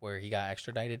 where he got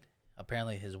extradited,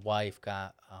 apparently his wife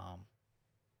got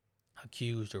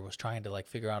accused or was trying to like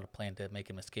figure out a plan to make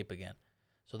him escape again.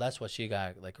 So that's what she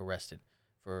got like arrested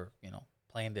for,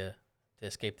 playing to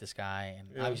escape this guy and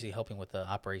obviously helping with the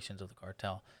operations of the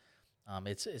cartel.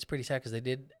 It's pretty sad because they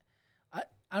did.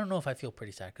 I don't know if I feel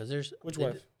pretty sad because there's which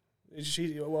wife? Is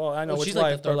she? Well, I know which she's like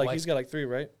wife, the third but like wife. he's got like 3,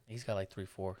 right? He's got like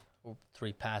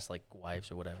 3 past like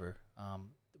wives or whatever.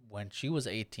 When she was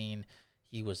 18,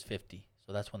 he was 50.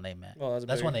 So that's when they met. Oh,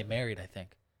 that's when they married, I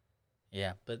think.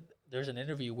 Yeah, but there's an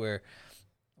interview where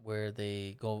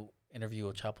they go interview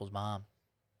El Chapo's mom,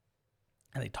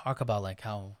 and they talk about like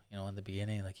how in the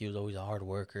beginning like he was always a hard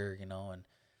worker, and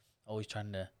always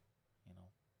trying to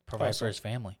provide for his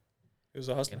family. He was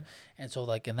a hustler. And so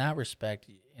like in that respect,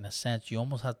 in a sense, you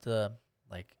almost have to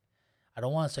like, I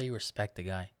don't want to say you respect the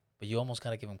guy, but you almost got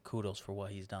to give him kudos for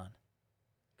what he's done.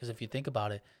 Because if you think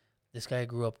about it, this guy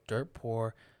grew up dirt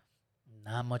poor,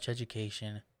 not much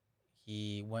education.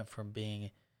 He went from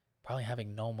being probably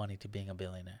having no money to being a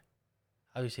billionaire.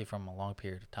 Obviously from a long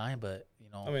period of time, but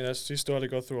I mean, he still had to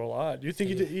go through a lot. Do you think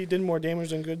he did more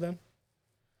damage than good then?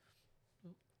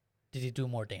 Did he do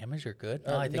more damage or good?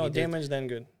 No, I think damage than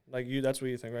good. Like that's what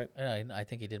you think, right? Yeah, I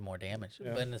think he did more damage.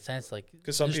 Yeah. But in a sense, like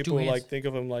because some people like think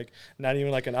of him like not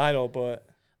even like an idol, but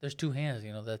there's two hands.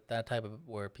 That type of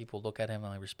where people look at him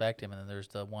and like respect him, and then there's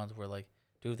the ones where like,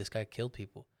 dude, this guy killed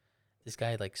people. This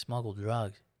guy like smuggled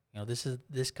drugs.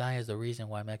 This guy is the reason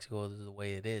why Mexico is the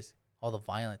way it is. All the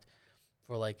violence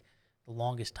for like the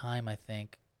longest time, I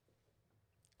think.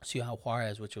 Ciudad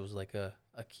Juarez, which was like a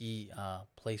key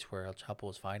place where El Chapo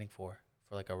was fighting for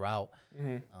like a route.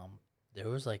 Mm-hmm. It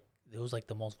was like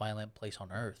the most violent place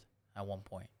on earth at one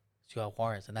point, Ciudad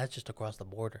Juarez, and that's just across the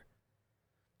border.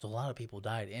 So a lot of people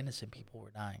died. Innocent people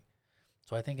were dying.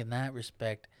 So I think in that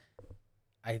respect,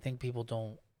 I think people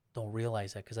don't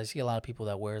realize that because I see a lot of people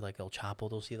that wear like El Chapo.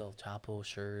 They'll see the El Chapo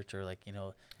shirts or like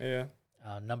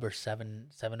number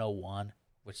 701,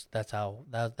 which that's how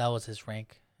that was his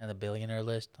rank in the billionaire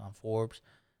list on Forbes.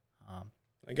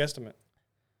 A guesstimate.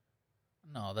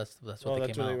 No, that's what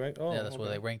they came out. That's okay. where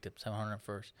they ranked it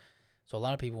 701st. So a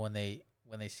lot of people when they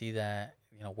see that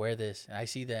wear this, and I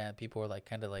see that people are like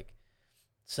kind of like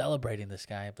celebrating this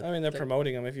guy. But I mean, they're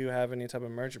promoting him. If you have any type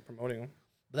of merch, you're promoting him.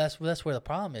 But that's where the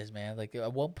problem is, man. Like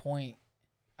at what point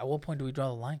do we draw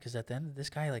the line? Because at the end, this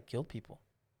guy like killed people.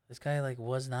 This guy like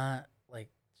was not like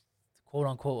quote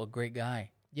unquote a great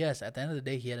guy. Yes, at the end of the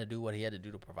day, he had to do what he had to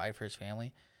do to provide for his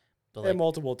family. But in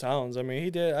multiple towns. I mean, he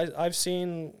did. I've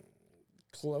seen,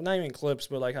 not even clips,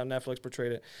 but like how Netflix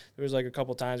portrayed it. There was like a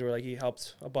couple times where like he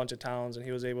helped a bunch of towns and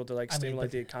he was able to like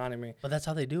stimulate the economy. But that's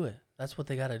how they do it. That's what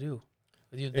they got to do.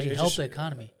 They help the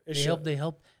economy.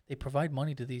 They provide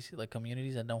money to these like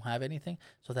communities that don't have anything,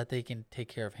 so that they can take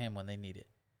care of him when they need it.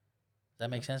 Does that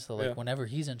make sense? So like whenever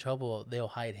he's in trouble, they'll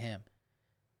hide him.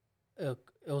 It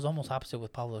was almost opposite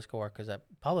with Pablo Escobar because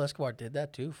Pablo Escobar did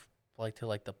that too, like to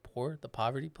like the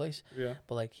poverty place. Yeah.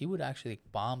 But like he would actually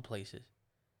bomb places.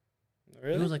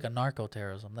 Really? He was like a narco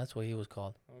terrorism. That's what he was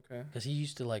called. Okay. Because he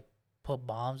used to like put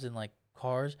bombs in like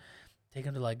cars, take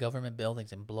them to like government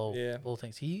buildings and blow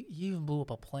things. He even blew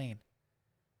up a plane.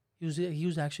 He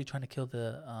was actually trying to kill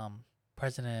the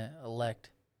president elect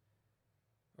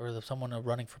or someone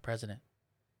running for president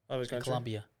of his country.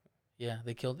 Colombia. Yeah,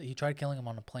 he tried killing him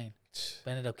on a plane,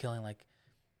 but ended up killing like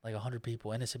 100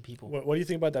 people, innocent people. What do you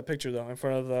think about that picture though in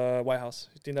front of the White House?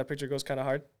 You think that picture goes kind of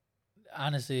hard?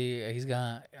 Honestly, he's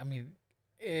got. I mean,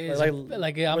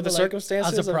 with the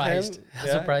circumstances. I'm surprised. Of him? I'm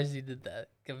surprised he did that.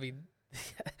 I mean,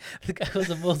 the guy was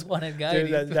the most wanted guy.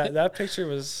 Dude, that picture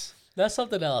was. That's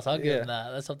something else. I'll give him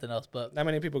that. That's something else. But not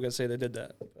many people can say they did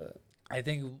that. But. I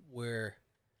think where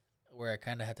I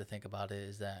kind of have to think about it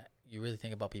is that you really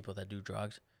think about people that do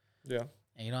drugs. Yeah.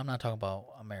 And I'm not talking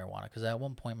about marijuana because at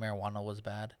one point marijuana was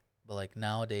bad, but like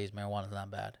nowadays marijuana is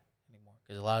not bad anymore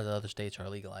because a lot of the other states are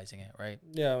legalizing it, right?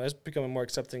 Yeah, it's becoming more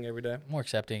accepting every day. More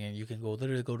accepting, and you can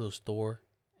literally go to a store,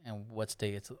 and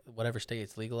whatever state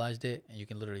it's legalized it, and you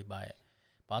can literally buy it.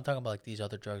 But I'm talking about like these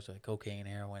other drugs like cocaine,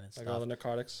 heroin, and stuff. Like all the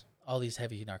narcotics. All these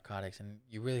heavy narcotics, and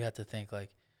you really have to think like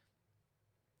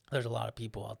there's a lot of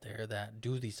people out there that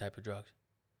do these type of drugs.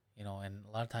 you know, and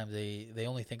a lot of times they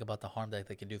only think about the harm that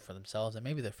they can do for themselves and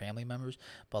maybe their family members,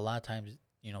 but a lot of times,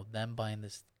 you know, them buying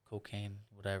this cocaine,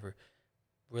 whatever,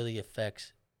 really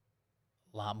affects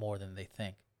a lot more than they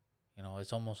think. You know,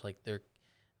 it's almost like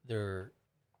they're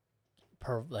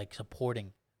like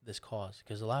supporting this cause,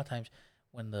 because a lot of times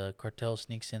when the cartel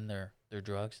sneaks in their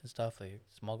drugs and stuff, they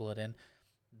smuggle it in,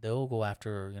 they'll go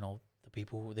after, you know, the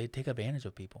people who they take advantage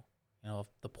of people, you know,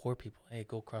 the poor people. Hey,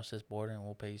 go across this border and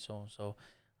we'll pay you so and so.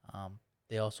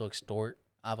 They also extort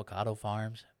avocado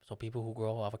farms, so people who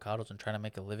grow avocados and try to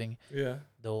make a living, Yeah.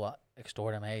 they'll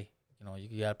extort them. Hey, you know,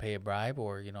 you gotta pay a bribe,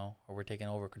 or you know, or we're taking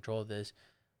over control of this.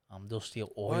 They'll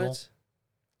steal oil. What?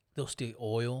 They'll steal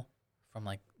oil from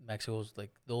like Mexico's.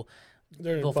 Like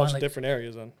They're in a they'll bunch find of like different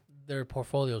areas then. their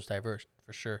portfolio's diverse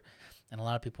for sure, and a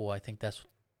lot of people, I think that's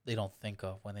they don't think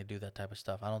of when they do that type of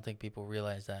stuff. I don't think people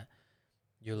realize that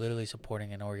you're literally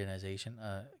supporting an organization,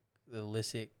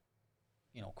 illicit,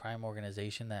 you know, crime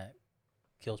organization that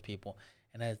kills people.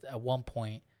 And at one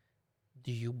point,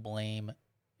 do you blame,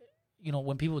 you know,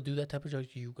 when people do that type of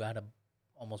drugs, you gotta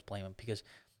almost blame them, because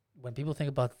when people think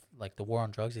about like the war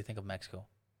on drugs, they think of Mexico.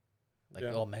 Like,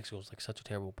 Yeah. oh, Mexico's like such a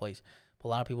terrible place. But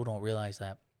a lot of people don't realize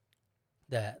that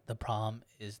the problem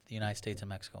is the United States and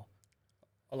Mexico.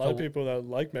 A lot of So- people that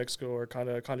like Mexico are kind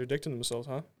of contradicting themselves,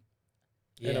 huh?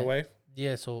 Yeah, In a way.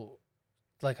 yeah. So,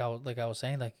 like I was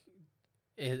saying, like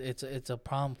it's a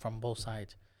problem from both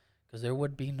sides, because there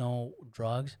would be no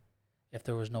drugs if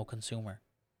there was no consumer,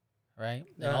 right?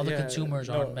 And all the Yeah, consumers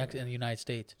are no. in the United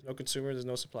States. No consumer, there's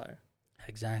no supplier.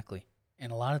 Exactly.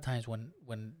 And a lot of times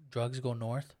when drugs go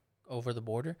north over the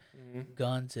border, Mm-hmm.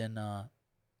 guns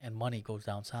and money goes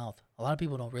down south. A lot of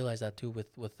people don't realize that too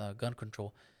with gun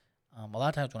control. A lot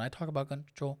of times when I talk about gun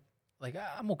control, like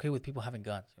I'm okay with people having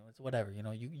guns. You know, it's whatever. You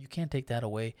know, you can't take that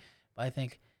away. But I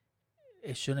think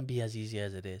it shouldn't be as easy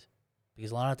as it is, because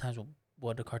a lot of times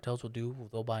what the cartels will do,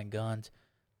 they'll buy guns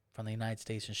from the United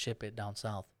States and ship it down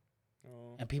south.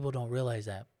 Oh. And people don't realize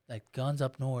that. Like guns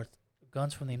up north,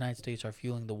 guns from the United States are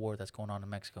fueling the war that's going on in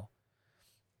Mexico.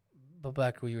 But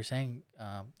back to what you were saying,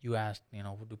 you asked, you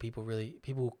know, do people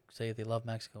say they love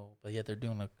Mexico, but yet they're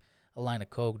doing a line of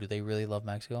coke. Do they really love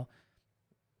Mexico?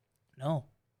 No.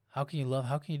 How can you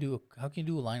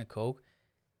do a line of coke?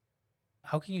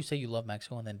 How can you say you love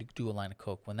Mexico and then do a line of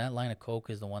coke when that line of coke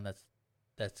is the one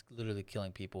that's literally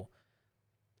killing people?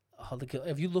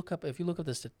 If you look up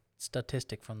the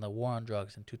statistic from the war on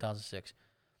drugs in 2006,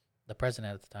 the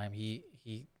president at the time, he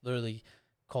literally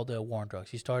called it a war on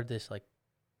drugs. He started this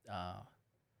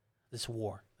this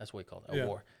war. That's what he called it, a Yeah.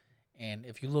 war. And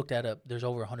if you looked at it, there's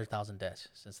over 100,000 deaths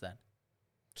since then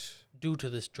due to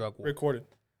this drug war. Recorded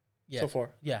Yeah, so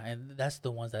far. yeah, and that's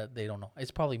the ones that they don't know.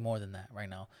 It's probably more than that right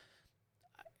now.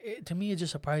 To me, it's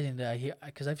just surprising that I hear,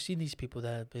 because I've seen these people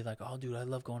that be like, "Oh, dude, I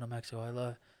love going to Mexico. I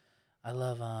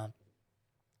love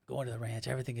going to the ranch.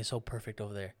 Everything is so perfect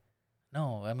over there."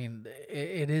 No, I mean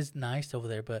it is nice over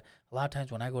there, but a lot of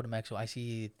times when I go to Mexico, I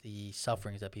see the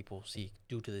sufferings that people see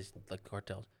due to this like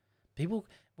cartels. People,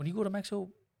 when you go to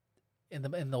Mexico, in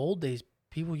the old days,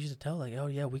 people used to tell like, "Oh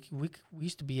yeah, we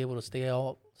used to be able to stay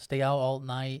out all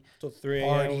night, So 3 a.m.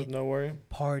 Party. with no worry.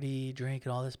 party, drink,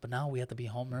 and all this." But now we have to be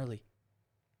home early.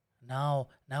 Now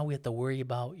we have to worry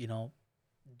about, you know,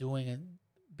 doing it,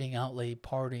 being out late,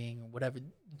 partying, whatever.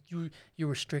 You're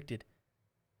restricted,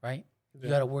 right? You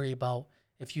got to worry about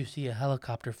if you see a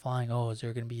helicopter flying. Oh, is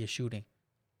there going to be a shooting?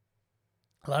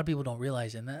 A lot of people don't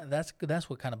realize, and that's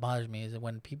what kind of bothers me, is that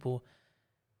when people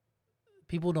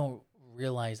don't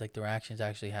realize like their actions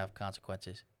actually have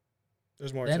consequences.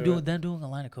 There's more Them to it. doing a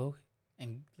line of coke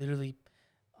and literally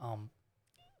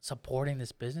supporting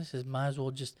this business is might as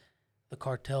well just the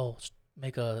cartel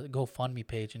make a GoFundMe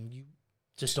page and you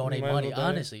just You donate might as money. well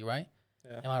donate. Honestly, right?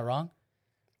 Yeah. Am I wrong?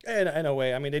 In a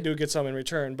way, I mean, they do get some in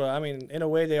return, but I mean, in a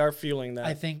way, they are feeling that.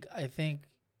 I think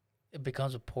it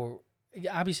becomes a poor.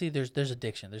 Obviously, there's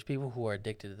addiction. There's people who are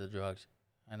addicted to the drugs,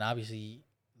 and obviously,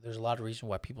 there's a lot of reasons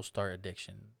why people start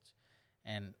addictions.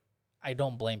 And I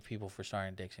don't blame people for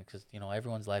starting addiction, because you know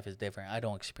everyone's life is different. I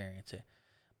don't experience it,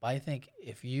 but I think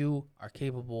if you are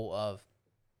capable of,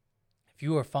 if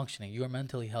you are functioning, you are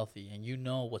mentally healthy, and you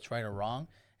know what's right or wrong,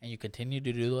 and you continue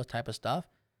to do those type of stuff,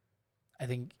 I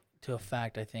think to a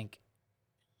fact, I think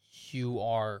you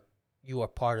are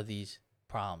part of these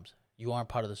problems. You aren't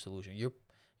part of the solution.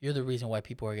 You're the reason why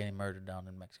people are getting murdered down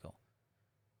in Mexico.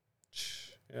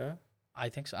 Yeah. I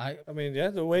think so. I mean, yeah.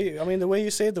 The way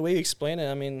you say it, the way you explain it.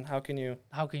 I mean, how can you?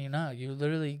 How can you not? You're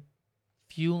literally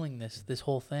fueling this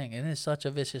whole thing, and it's such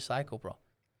a vicious cycle, bro.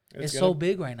 It's so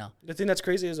big right now. The thing that's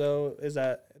crazy is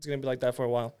that it's gonna be like that for a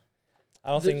while. I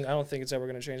don't think it's ever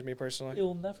gonna change me personally. It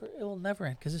will never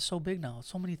end because it's so big now.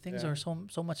 So many things Yeah. are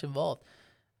so much involved.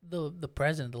 The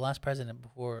last president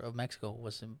before of Mexico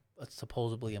was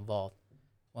supposedly involved.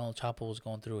 When El Chapo was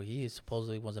going through it, he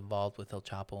supposedly was involved with El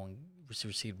Chapo and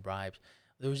received bribes.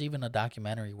 There was even a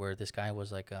documentary where this guy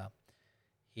was like,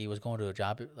 he was going to a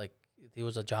job, like he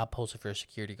was a job posted for a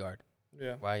security guard,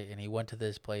 Yeah. right? And he went to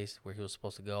this place where he was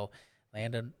supposed to go. They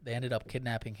ended up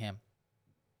kidnapping him.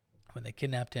 When they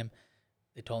kidnapped him,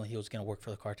 they told him he was going to work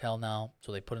for the cartel now.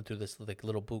 So they put him through this like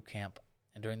little boot camp.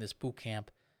 And during this boot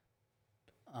camp,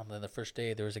 then the first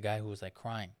day there was a guy who was like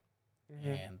crying,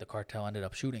 and the cartel ended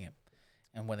up shooting him.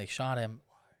 And when they shot him,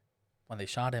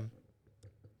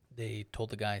 they told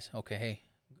the guys, okay, hey,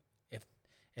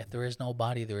 if there is no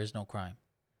body, there is no crime.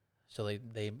 So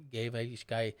they gave each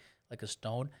guy like a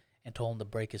stone and told him to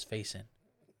break his face in.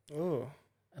 Oh.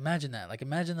 Imagine that. Like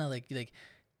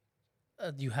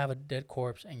you have a dead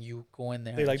corpse and you go in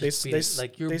there. They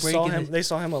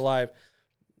saw him alive,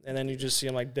 and then you just see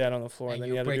him like dead on the floor, and then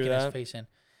you had to do that. His face in.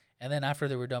 And then after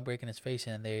they were done breaking his face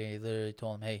in, they literally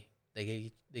told him, hey,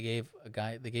 they gave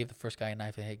the first guy a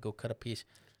knife and hey, go cut a piece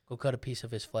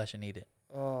of his flesh and eat it.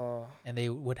 Oh. And they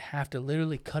would have to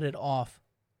literally cut it off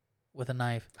with a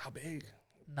knife. How big?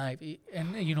 And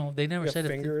they never Like said a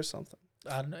finger or something.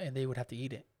 I don't know, and they would have to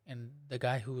eat it. And the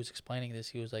guy who was explaining this,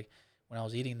 he was like, when I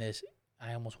was eating this,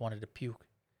 I almost wanted to puke.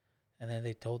 And then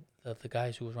they told the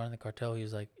guys who was running the cartel, he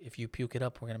was like, if you puke it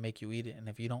up, we're going to make you eat it. And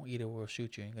if you don't eat it, we'll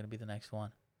shoot you. You're going to be the next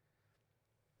one.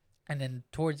 And then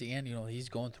towards the end, he's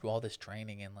going through all this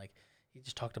training. And, like, he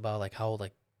just talked about, like, how,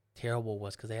 like, terrible it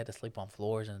was because they had to sleep on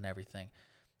floors and everything.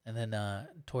 And then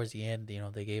towards the end,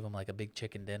 they gave him, like, a big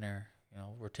chicken dinner,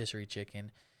 rotisserie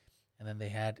chicken. And then they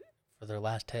had, for their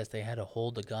last test, they had to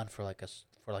hold the gun for, like,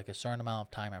 a certain amount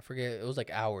of time. I forget. It was,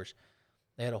 like, hours.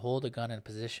 They had to hold the gun in a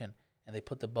position. And they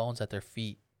put the bones at their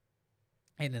feet.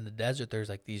 And in the desert, there's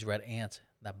like these red ants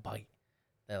that bite.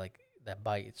 That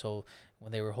bite. So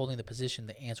when they were holding the position,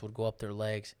 the ants would go up their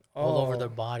legs, all over their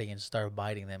body, and start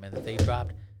biting them. And if they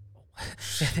dropped,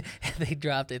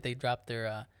 if they dropped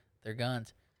their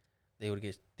guns, they would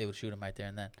shoot them right there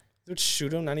and then. They would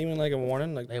shoot him, not even like a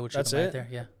warning. Like they would shoot that's him right it? there.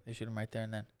 Yeah, they shoot him right there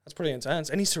and then. That's pretty intense,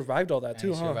 and he survived all that too,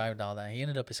 He survived all that. He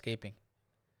ended up escaping.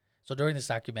 So during this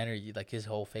documentary, like his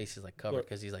whole face is like covered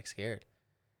because he's like scared.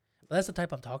 But that's the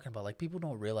type I'm talking about. Like people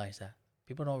don't realize that.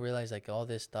 People don't realize like all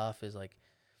this stuff is like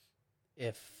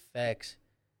it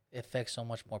affects so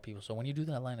much more people. So when you do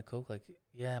that line of coke, like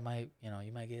yeah, it might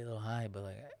you might get a little high, but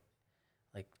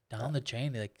like down the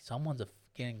chain, like someone's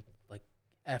getting like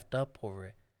effed up over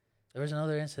it. There was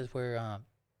another instance where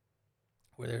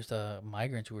there's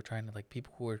migrants who were trying to like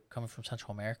people who were coming from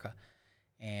Central America,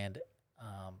 and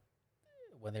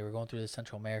when they were going through the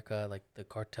Central America, like the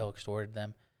cartel extorted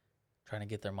them, trying to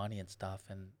get their money and stuff,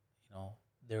 and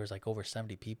there was like over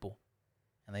 70 people,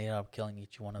 and they ended up killing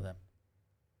each one of them.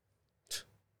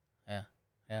 Yeah,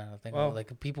 I think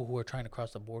like people who are trying to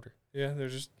cross the border. Yeah, they're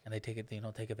just and they take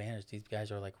advantage. These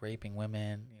guys are like raping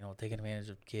women, taking advantage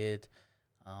of kids.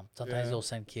 Sometimes they'll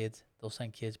send kids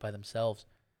by themselves,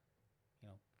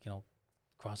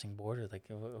 crossing borders. Like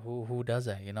who does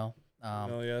that?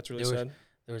 oh yeah, that's really sad.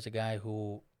 There was a guy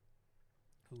who's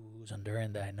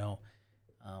Honduran that I know.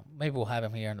 Maybe we'll have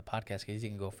him here on the podcast because he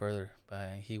can go further.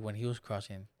 But when he was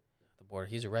crossing the border,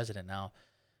 he's a resident now.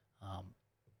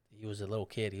 He was a little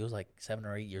kid. He was like 7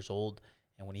 or 8 years old,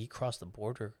 and when he crossed the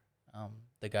border,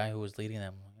 the guy who was leading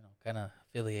them, kind of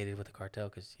affiliated with the cartel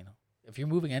because if you're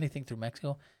moving anything through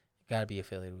Mexico, you gotta be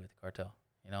affiliated with the cartel,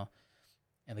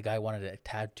 And the guy wanted to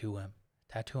tattoo him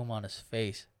on his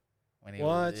face. When he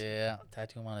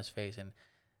tattoo him on his face, and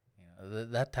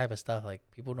that type of stuff, like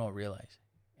people don't realize.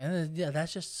 And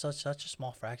that's just such a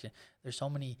small fraction.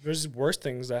 There's worse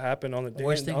things that happen on a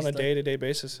day-to-day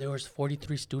basis. There was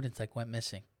 43 students that went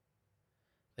missing.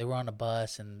 They were on a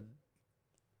bus, and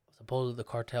supposedly the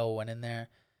cartel went in there,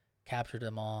 captured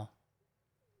them all.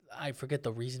 I forget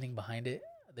the reasoning behind it.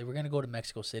 They were gonna go to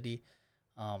Mexico City.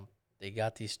 They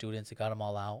got these students. They got them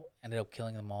all out. Ended up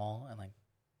killing them all and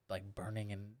like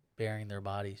burning and burying their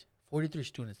bodies. 43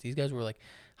 students. These guys were like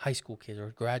high school kids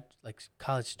or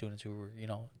college students who were,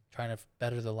 trying to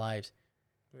better their lives.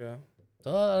 Yeah.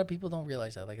 So a lot of people don't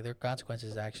realize that. Like their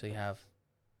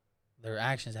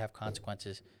actions have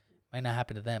consequences. Might not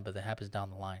happen to them, but it happens down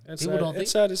the line.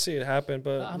 It's sad to see it happen,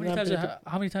 but how many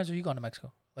times have you gone to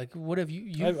Mexico? Like what have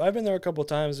you I've been there a couple of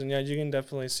times, and yeah, you can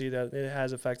definitely see that it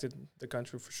has affected the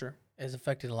country for sure. It's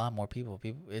affected a lot more people.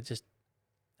 It's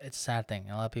a sad thing.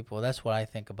 A lot of people, that's what I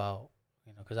think about.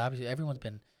 Because obviously everyone's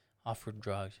been offered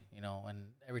drugs, and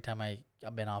every time I've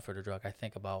been offered a drug, I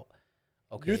think about,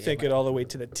 Okay, You think it all the way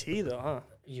to the T, though, huh?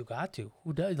 you got to.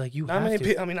 Who does? Like you Not have many to.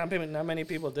 people. I mean, not many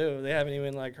people do. They haven't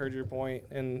even like heard your point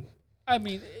and I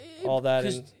mean, all that,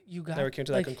 'cause and you got never came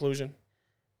to that like, conclusion.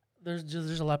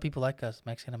 there's a lot of people like us,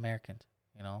 Mexican Americans.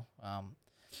 You know,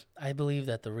 I believe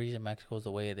that the reason Mexico is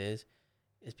the way it is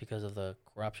because of the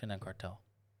corruption and cartel,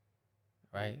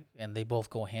 right? And they both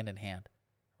go hand in hand,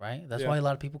 right? That's Yeah. why a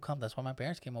lot of people come. That's why my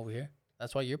parents came over here.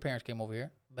 That's why your parents came over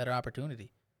here. Better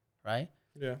opportunity, right?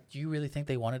 Yeah. Do you really think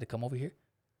they wanted to come over here?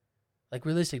 Like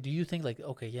realistic, do you think like,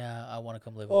 okay, yeah, I want to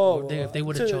come live Oh, over there if they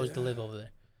would have to- chose to live over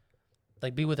there,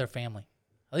 like be with their family?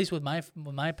 At least with my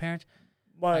parents,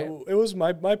 It was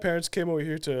my parents came over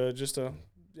here to just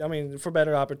I mean, for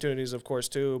better opportunities, of course,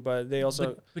 too. But they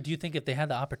also, but do you think if they had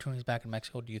the opportunities back in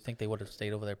Mexico, do you think they would have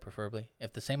stayed over there preferably?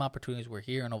 If the same opportunities were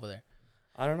here and over there?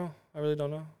 I don't know. I really don't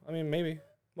know. I mean, maybe.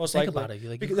 Most Think likely. about it.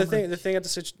 Like, Because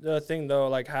the thing though,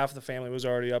 like half the family was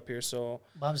already up here, so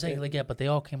But I'm saying, like, yeah, but they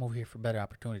all came over here for better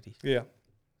opportunities. yeah.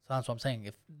 So that's what I'm saying.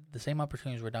 If the same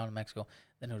opportunities were down in Mexico,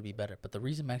 then it would be better. But the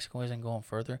reason Mexico isn't going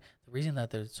further, the reason that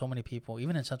there's so many people,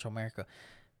 even in Central America,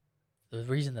 the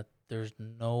reason that there's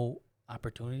no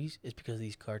opportunities is because of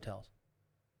these cartels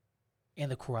and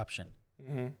the corruption.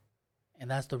 Mm-hmm. And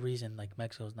that's the reason, like,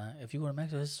 Mexico's not. If you go to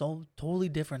Mexico, it's so totally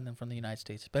different than from the United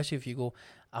States, especially if you go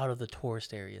out of the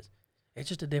tourist areas. It's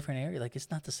just a different area. Like, it's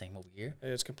not the same over here.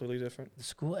 It's completely different. The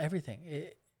school, everything.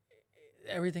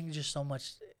 Everything is just so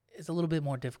much. It's a little bit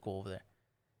more difficult over there.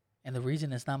 And the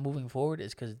reason it's not moving forward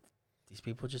is because these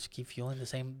people just keep fueling the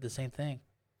same thing.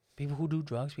 People who do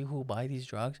drugs, people who buy these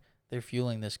drugs, they're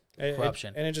fueling this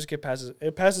corruption. And it just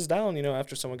passes down,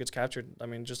 after someone gets captured. I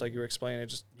mean, just like you were explaining, it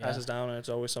just passes down, and it's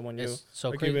always someone new. It's so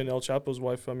like crazy. even El Chapo's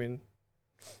wife, I mean,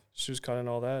 she was caught in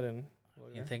all that, and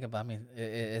You think about, I mean,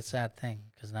 it's a sad thing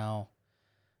because now,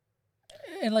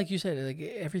 and like you said, like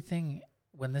everything,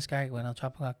 when El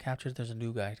Chapo got captured, there's a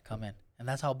new guy to come in. And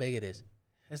that's how big it is.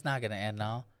 It's not going to end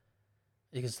now.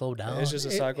 You can slow down. It's just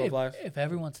a cycle of life. If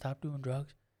everyone stopped doing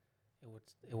drugs, it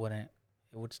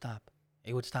would stop.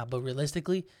 It would stop. But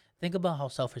realistically, think about how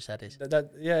selfish that is.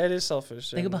 Yeah, it is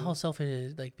selfish. Think about how selfish it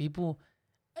is. Like people,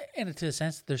 and to a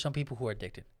sense, there's some people who are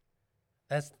addicted.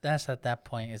 That's at that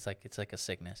point, it's like a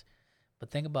sickness.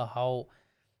 But think about how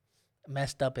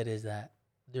messed up it is that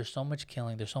there's so much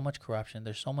killing, there's so much corruption,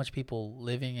 there's so much people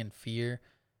living in fear,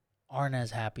 aren't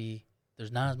as happy.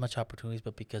 There's not as much opportunities,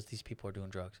 but because these people are doing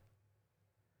drugs.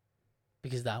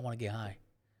 Because I want to get high.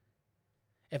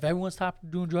 If everyone stopped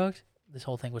doing drugs, this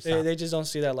whole thing would stop. They just don't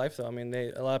see that life, though. I mean,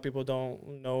 a lot of people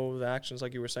don't know the actions,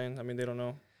 like you were saying. I mean, they don't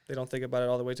know. They don't think about it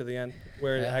all the way to the end,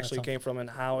 where it actually came from and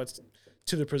how it's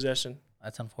to the possession.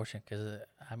 That's unfortunate because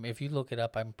I mean, if you look it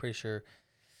up, I'm pretty sure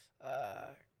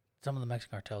some of the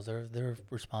Mexican cartels they're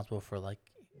responsible for like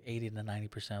 80 to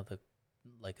 90% of the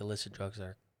like illicit drugs that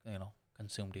are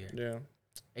consumed here. Yeah,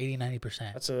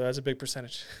 80-90%. That's a big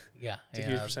percentage. Yeah, it's a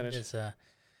huge percentage.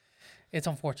 It's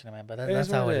unfortunate, man, but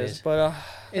that's how it is. But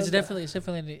it's definitely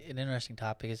an interesting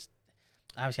topic. It's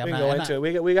obviously we can go into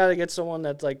it. We got to get someone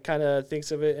that like kind of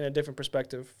thinks of it in a different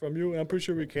perspective from you. And I'm pretty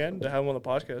sure we can to have him on the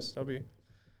podcast. That'll be a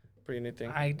pretty neat thing.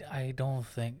 I don't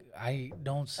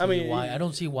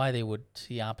see why they would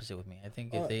see opposite with me. I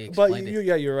think if they explained it.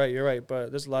 Yeah, you're right.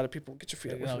 But there's a lot of people. Get your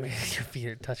feet away from me. Get your feet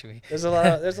are touching me. There's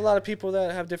a lot of people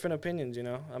that have different opinions.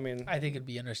 I mean, I think it'd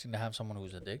be interesting to have someone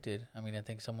who's addicted. I mean, I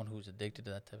think someone who's addicted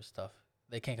to that type of stuff,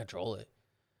 they can't control it.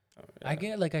 Yeah. I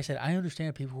get, like I said, I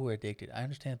understand people who are addicted. I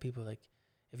understand people like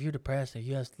if you're depressed, if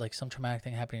you have like some traumatic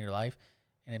thing happen in your life,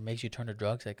 and it makes you turn to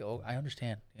drugs. Like, I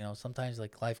understand. Sometimes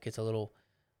like life gets a little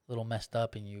messed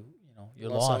up, and you're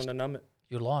lost. To numb it.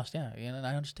 You're lost, yeah. And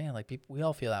I understand. Like people, we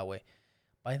all feel that way.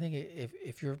 But I think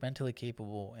if you're mentally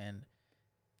capable and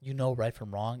you know right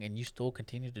from wrong, and you still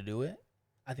continue to do it,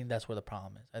 I think that's where the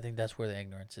problem is. I think that's where the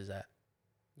ignorance is at.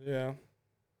 Yeah,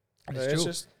 and it's true.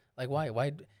 Just like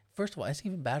why? First of all, it's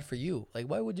even bad for you. Like,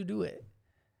 why would you do it?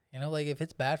 Like if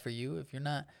it's bad for you, if you're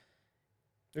not.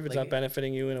 If it's not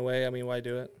benefiting you in a way, I mean, why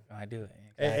do it? I do it.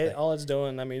 Exactly. All it's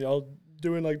doing, I mean,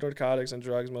 doing like narcotics and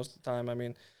drugs most of the time. I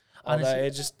mean, honestly,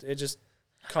 it just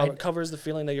covers the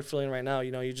feeling that you're feeling right now.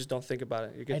 You just don't think about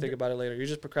it. You can think about it later. You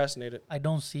just procrastinate it. I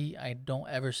don't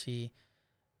ever see.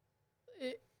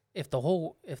 If the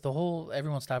whole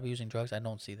everyone stopped using drugs, I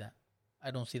don't see that.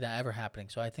 I don't see that ever happening.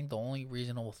 So I think the only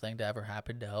reasonable thing to ever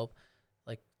happen to help,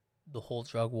 like the whole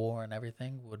drug war and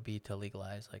everything, would be to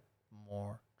legalize like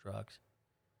more drugs.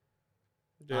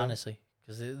 Yeah. Honestly,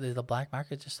 because the black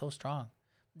market is just so strong.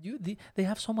 They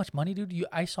have so much money, dude.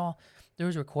 I saw there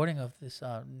was a recording of this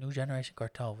New Generation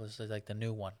Cartel. It was like the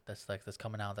new one that's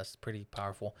coming out. That's pretty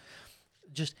powerful.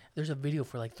 Just there's a video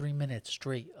for like 3 minutes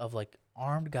straight of like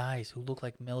armed guys who look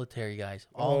like military guys,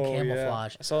 all in Oh yeah,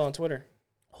 camouflage, I saw it on Twitter.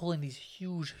 holding these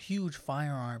huge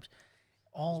firearms,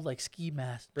 all like ski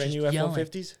masks, Brand just new yelling.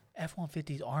 F-150s.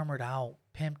 F-150s armored out,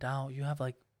 pimped out. You have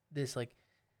like this like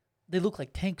they look like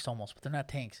tanks almost, but they're not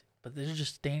tanks. But they're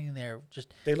just standing there,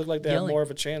 just They look like they have yelling. more of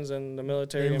a chance than the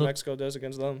military They in look- Mexico does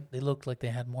against them. they looked like they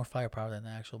had more firepower than the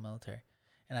actual military.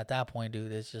 And at that point,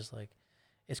 dude, it's just like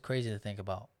it's crazy to think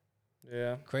about.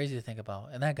 Yeah. Crazy to think about.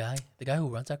 And that guy, the guy who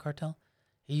runs that cartel,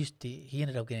 he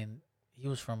ended up getting. He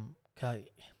was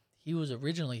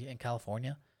originally in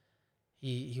California.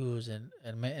 He was an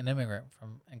immigrant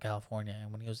in California,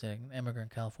 and when he was an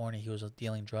immigrant in California, he was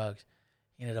dealing drugs.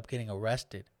 He ended up getting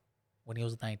arrested when he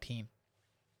was 19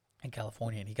 in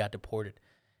California, and he got deported.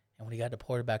 And when he got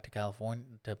deported back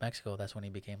to Mexico, that's when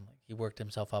he worked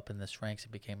himself up in the ranks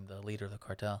and became the leader of the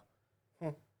cartel.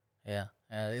 Huh. Yeah,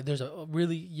 there's a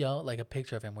really young, like a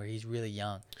picture of him where he's really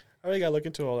young. I really gotta look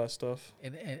into all that stuff.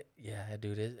 And yeah,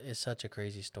 dude, it's such a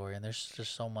crazy story, and there's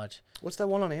just so much. What's that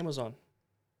one on Amazon?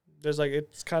 There's like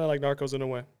it's kind of like Narcos in a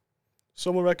way.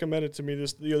 Someone recommended to me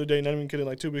this the other day. Not even kidding.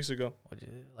 Like 2 weeks ago.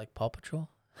 Like Paw Patrol?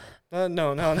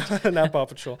 No, not Paw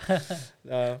Patrol.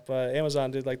 But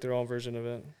Amazon did like their own version of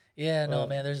it. Yeah, no,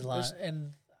 man. There's a lot,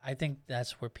 and I think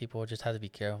that's where people just have to be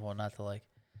careful not to like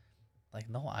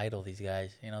no idol these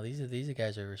guys. You know, these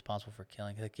guys are responsible for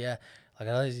killing. Like yeah, like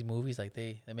a lot of these movies, like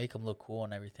they make them look cool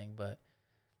and everything, but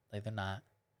like they're not.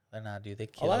 They're not, dude. They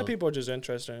kill. A lot of people are just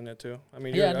interested in it too. I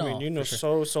mean, Yeah, you know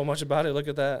for so much about it. Look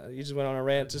at that. You just went on a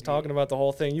rant just talking about the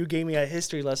whole thing. You gave me a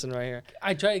history lesson right here.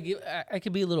 I try to give. I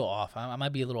could be a little off. I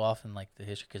might be a little off in like the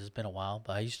history because it's been a while.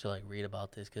 But I used to like read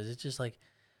about this because it's just like,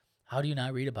 how do you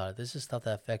not read about it? This is stuff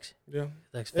that affects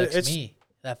me.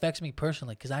 That affects me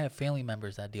personally because I have family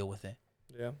members that deal with it.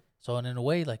 Yeah. So and in a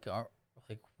way, like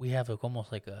we have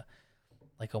almost like a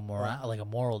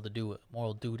moral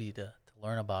duty to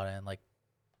learn about it and like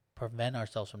prevent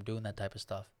ourselves from doing that type of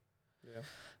stuff. Yeah.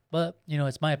 But you know,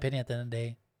 it's my opinion at the end of the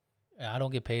day. I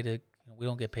don't get paid to. We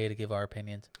don't get paid to give our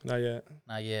opinions. Not yet.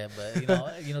 Not yet,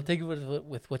 but you know, take it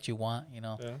with what you want. You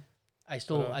know, Yeah. I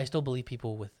still believe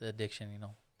people with addiction. You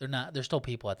know, they're still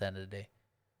people at the end of the day.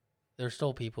 They're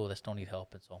still people that still need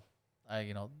help, and so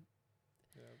Yeah,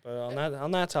 but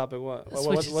on that topic,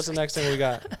 what's the next thing we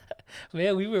got?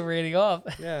 Man, we were rating off.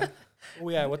 Yeah.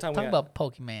 What time Talk we at? about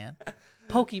Pokemon.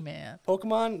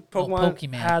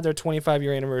 Pokemon had their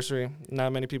 25-year anniversary.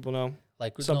 Not many people know.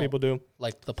 Like Some people do.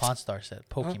 Like the Pawn Star said,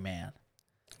 Pokemon.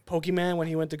 Pokemon when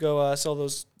he went to go sell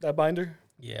that binder.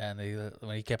 Yeah, and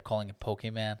when he kept calling it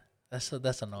Pokemon, that's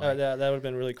annoying. That would have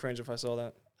been really cringe if I saw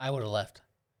that. I would have left.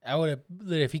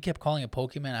 If he kept calling it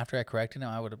Pokemon after I corrected him,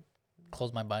 I would have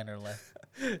closed my binder and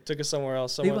left. Took it somewhere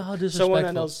else. Think about how Someone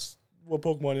that disrespectful. knows what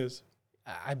Pokemon is.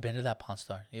 I've been to that Pawn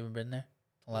Star. You ever been there?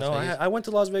 Las No, Vegas? I went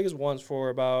to Las Vegas once for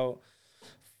about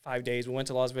 5 days. We went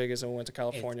to Las Vegas and we went to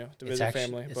California to visit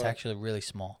family. It's but actually really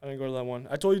small. I didn't go to that one.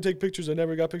 I told you to take pictures. I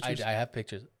never got pictures. I have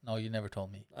pictures. No, you never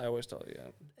told me. I always tell you.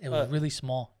 Yeah. It was really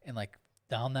small, and like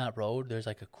down that road, there's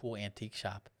like a cool antique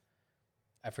shop.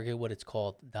 I forget what it's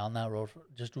called. Down that road,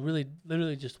 just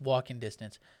literally just walking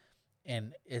distance,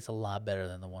 and it's a lot better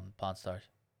than the one in Pawn Stars.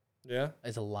 Yeah.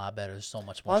 It's a lot better. There's so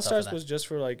much more. Pawn stuff in Stars that. was just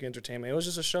for like entertainment. It was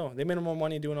just a show. They made more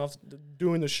money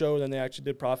doing the show than they actually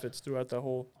did profits throughout the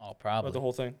whole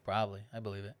thing. Probably, I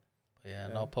believe it. But yeah,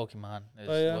 no Pokemon.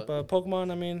 But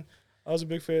Pokemon. I mean, I'm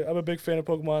a big fan of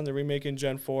Pokemon. They're remaking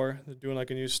Gen 4. They're doing like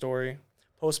a new story.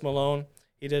 Post Malone,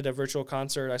 he did a virtual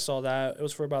concert. I saw that. It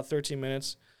was for about 13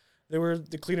 minutes. There were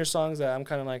the cleaner songs that I'm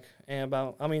kind of like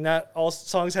about. I mean, not all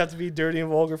songs have to be dirty and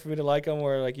vulgar for me to like them,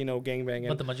 or like gangbanging.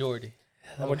 But the majority.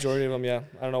 The majority of them, yeah.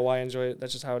 I don't know why I enjoy it.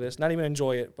 That's just how it is. Not even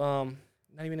enjoy it. Not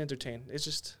even entertain. It's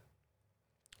just.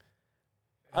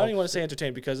 I don't even want to say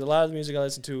entertain because a lot of the music I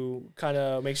listen to kind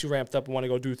of makes you ramped up and want to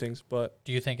go do things. But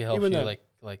do you think it helps you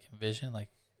like envision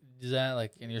is that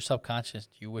like in your subconscious?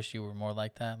 Do you wish you were more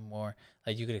like that, more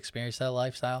like you could experience that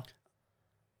lifestyle?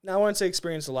 Now I wouldn't say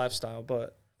experience the lifestyle,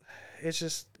 but it's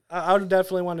just I would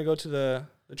definitely want to go to the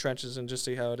trenches and just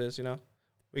see how it is.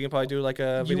 We can probably do like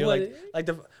a video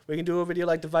we can do a video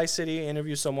like the Vice City,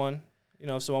 interview someone.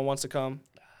 If someone wants to come,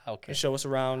 and show us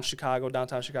around Chicago,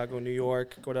 downtown Chicago, New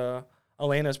York. Go to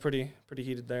Atlanta's pretty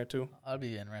heated there too. That'd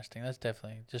be interesting. That's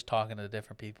definitely just talking to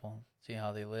different people, see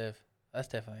how they live. That's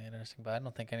definitely interesting. But I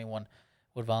don't think anyone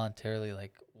would voluntarily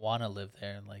like want to live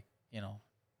there and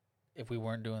if we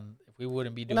wouldn't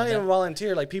be doing not that. even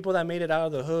volunteer, like people that made it out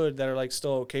of the hood that are like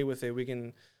still okay with it. We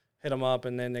can hit them up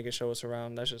and then they can show us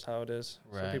around. That's just how it is.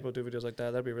 Right. So people do videos like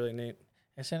that. That'd be really neat.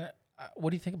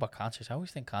 What do you think about concerts? I always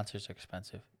think concerts are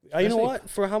expensive. You know what?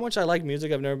 For how much I like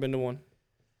music, I've never been to one.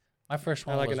 My first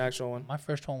I one like was an actual one. my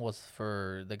first one was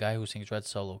for the guy who sings Red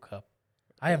Solo Cup.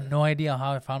 I have no idea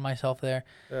how I found myself there.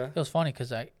 Yeah. It was funny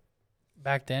because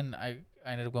back then I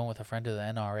ended up going with a friend to the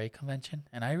NRA convention,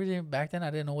 and back then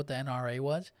I didn't know what the NRA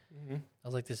was. Mm-hmm. It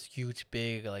was like this huge,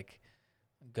 big like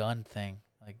gun thing,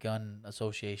 like gun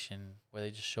association where they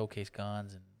just showcase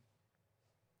guns and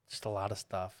just a lot of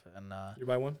stuff. And You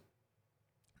buy one?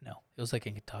 no, it was like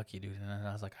in Kentucky, dude. And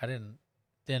I was like, I didn't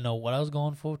know what I was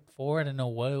going for. I didn't know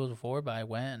what it was for, but I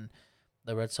went and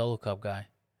the Red Solo Cup guy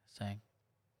sang.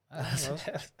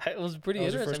 It was pretty That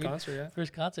was your interesting. first concert, yeah.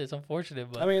 First concert. It's unfortunate,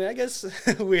 but I mean, I guess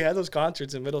we had those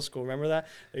concerts in middle school. Remember that?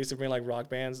 They used to bring like rock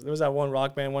bands. There was that one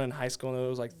rock band, one in high school, and it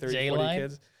was like 30, 40 J-Line?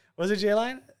 kids. Was it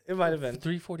J-Line? It might have been.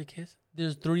 340 kids.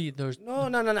 There's three. There's No,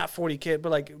 not 40 kids,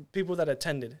 but like people that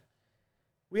attended.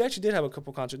 We actually did have a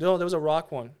couple concerts. No, there was a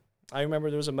rock one. I remember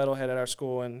there was a metalhead at our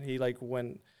school, and he like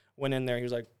went in there. He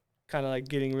was like kind of like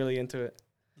getting really into it.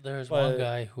 There's But- one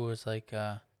guy who was like,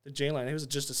 The J-Line, he was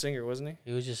just a singer, wasn't he?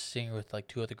 he was just singing with like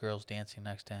two other girls dancing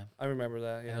next to him. I remember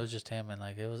that. And Yeah. it was just him, and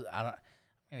like it was. I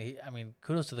mean,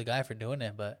 kudos to the guy for doing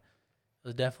it, but it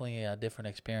was definitely a different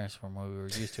experience from what we were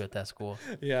used to at that school.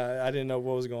 Yeah, I didn't know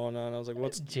what was going on. I was like,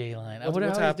 what's J Line? I what's- would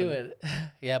what's always do happening? it.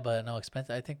 Yeah, but no,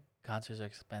 expensive. I think concerts are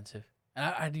expensive,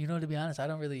 and to be honest, I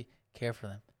don't really care for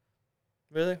them.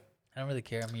 really? I don't really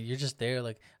care. I mean, you're just there.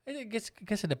 Like, I guess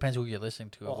it depends who you're listening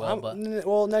to.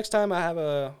 Well, next time I have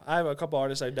a couple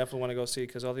artists I definitely want to go see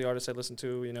because all the artists I listen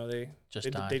to, they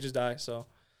die. they just die. So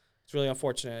it's really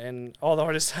unfortunate, and all the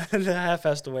artists that have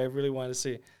passed away, I really wanted to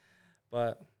see,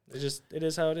 but it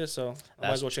is how it is. So I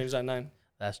might as well change that 9.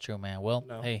 That's true, man. Well,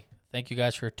 No. hey, thank you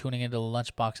guys for tuning into the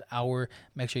Lunchbox Hour.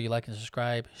 Make sure you like and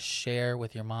subscribe. Share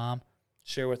with your mom.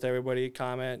 Share with everybody,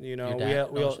 comment. Your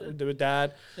dad. We all do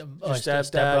dad, Oh, your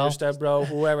stepdad, your stepbro,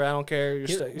 whoever. I don't care.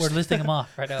 We're listing them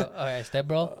off right now. All right,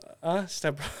 stepbro,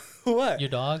 Stepbro. What? your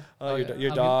dog.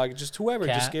 Your dog, just whoever,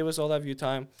 just Cat. give us all that view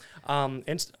time. On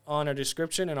our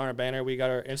description and on our banner, we got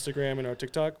our Instagram and our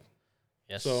TikTok.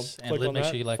 Yes, So and click on make that,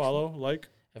 sure you follow, like.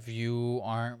 If you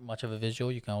aren't much of a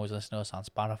visual, you can always listen to us on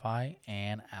Spotify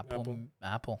and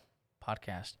Apple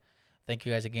Podcast. Thank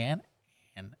you guys again,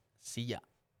 and see ya.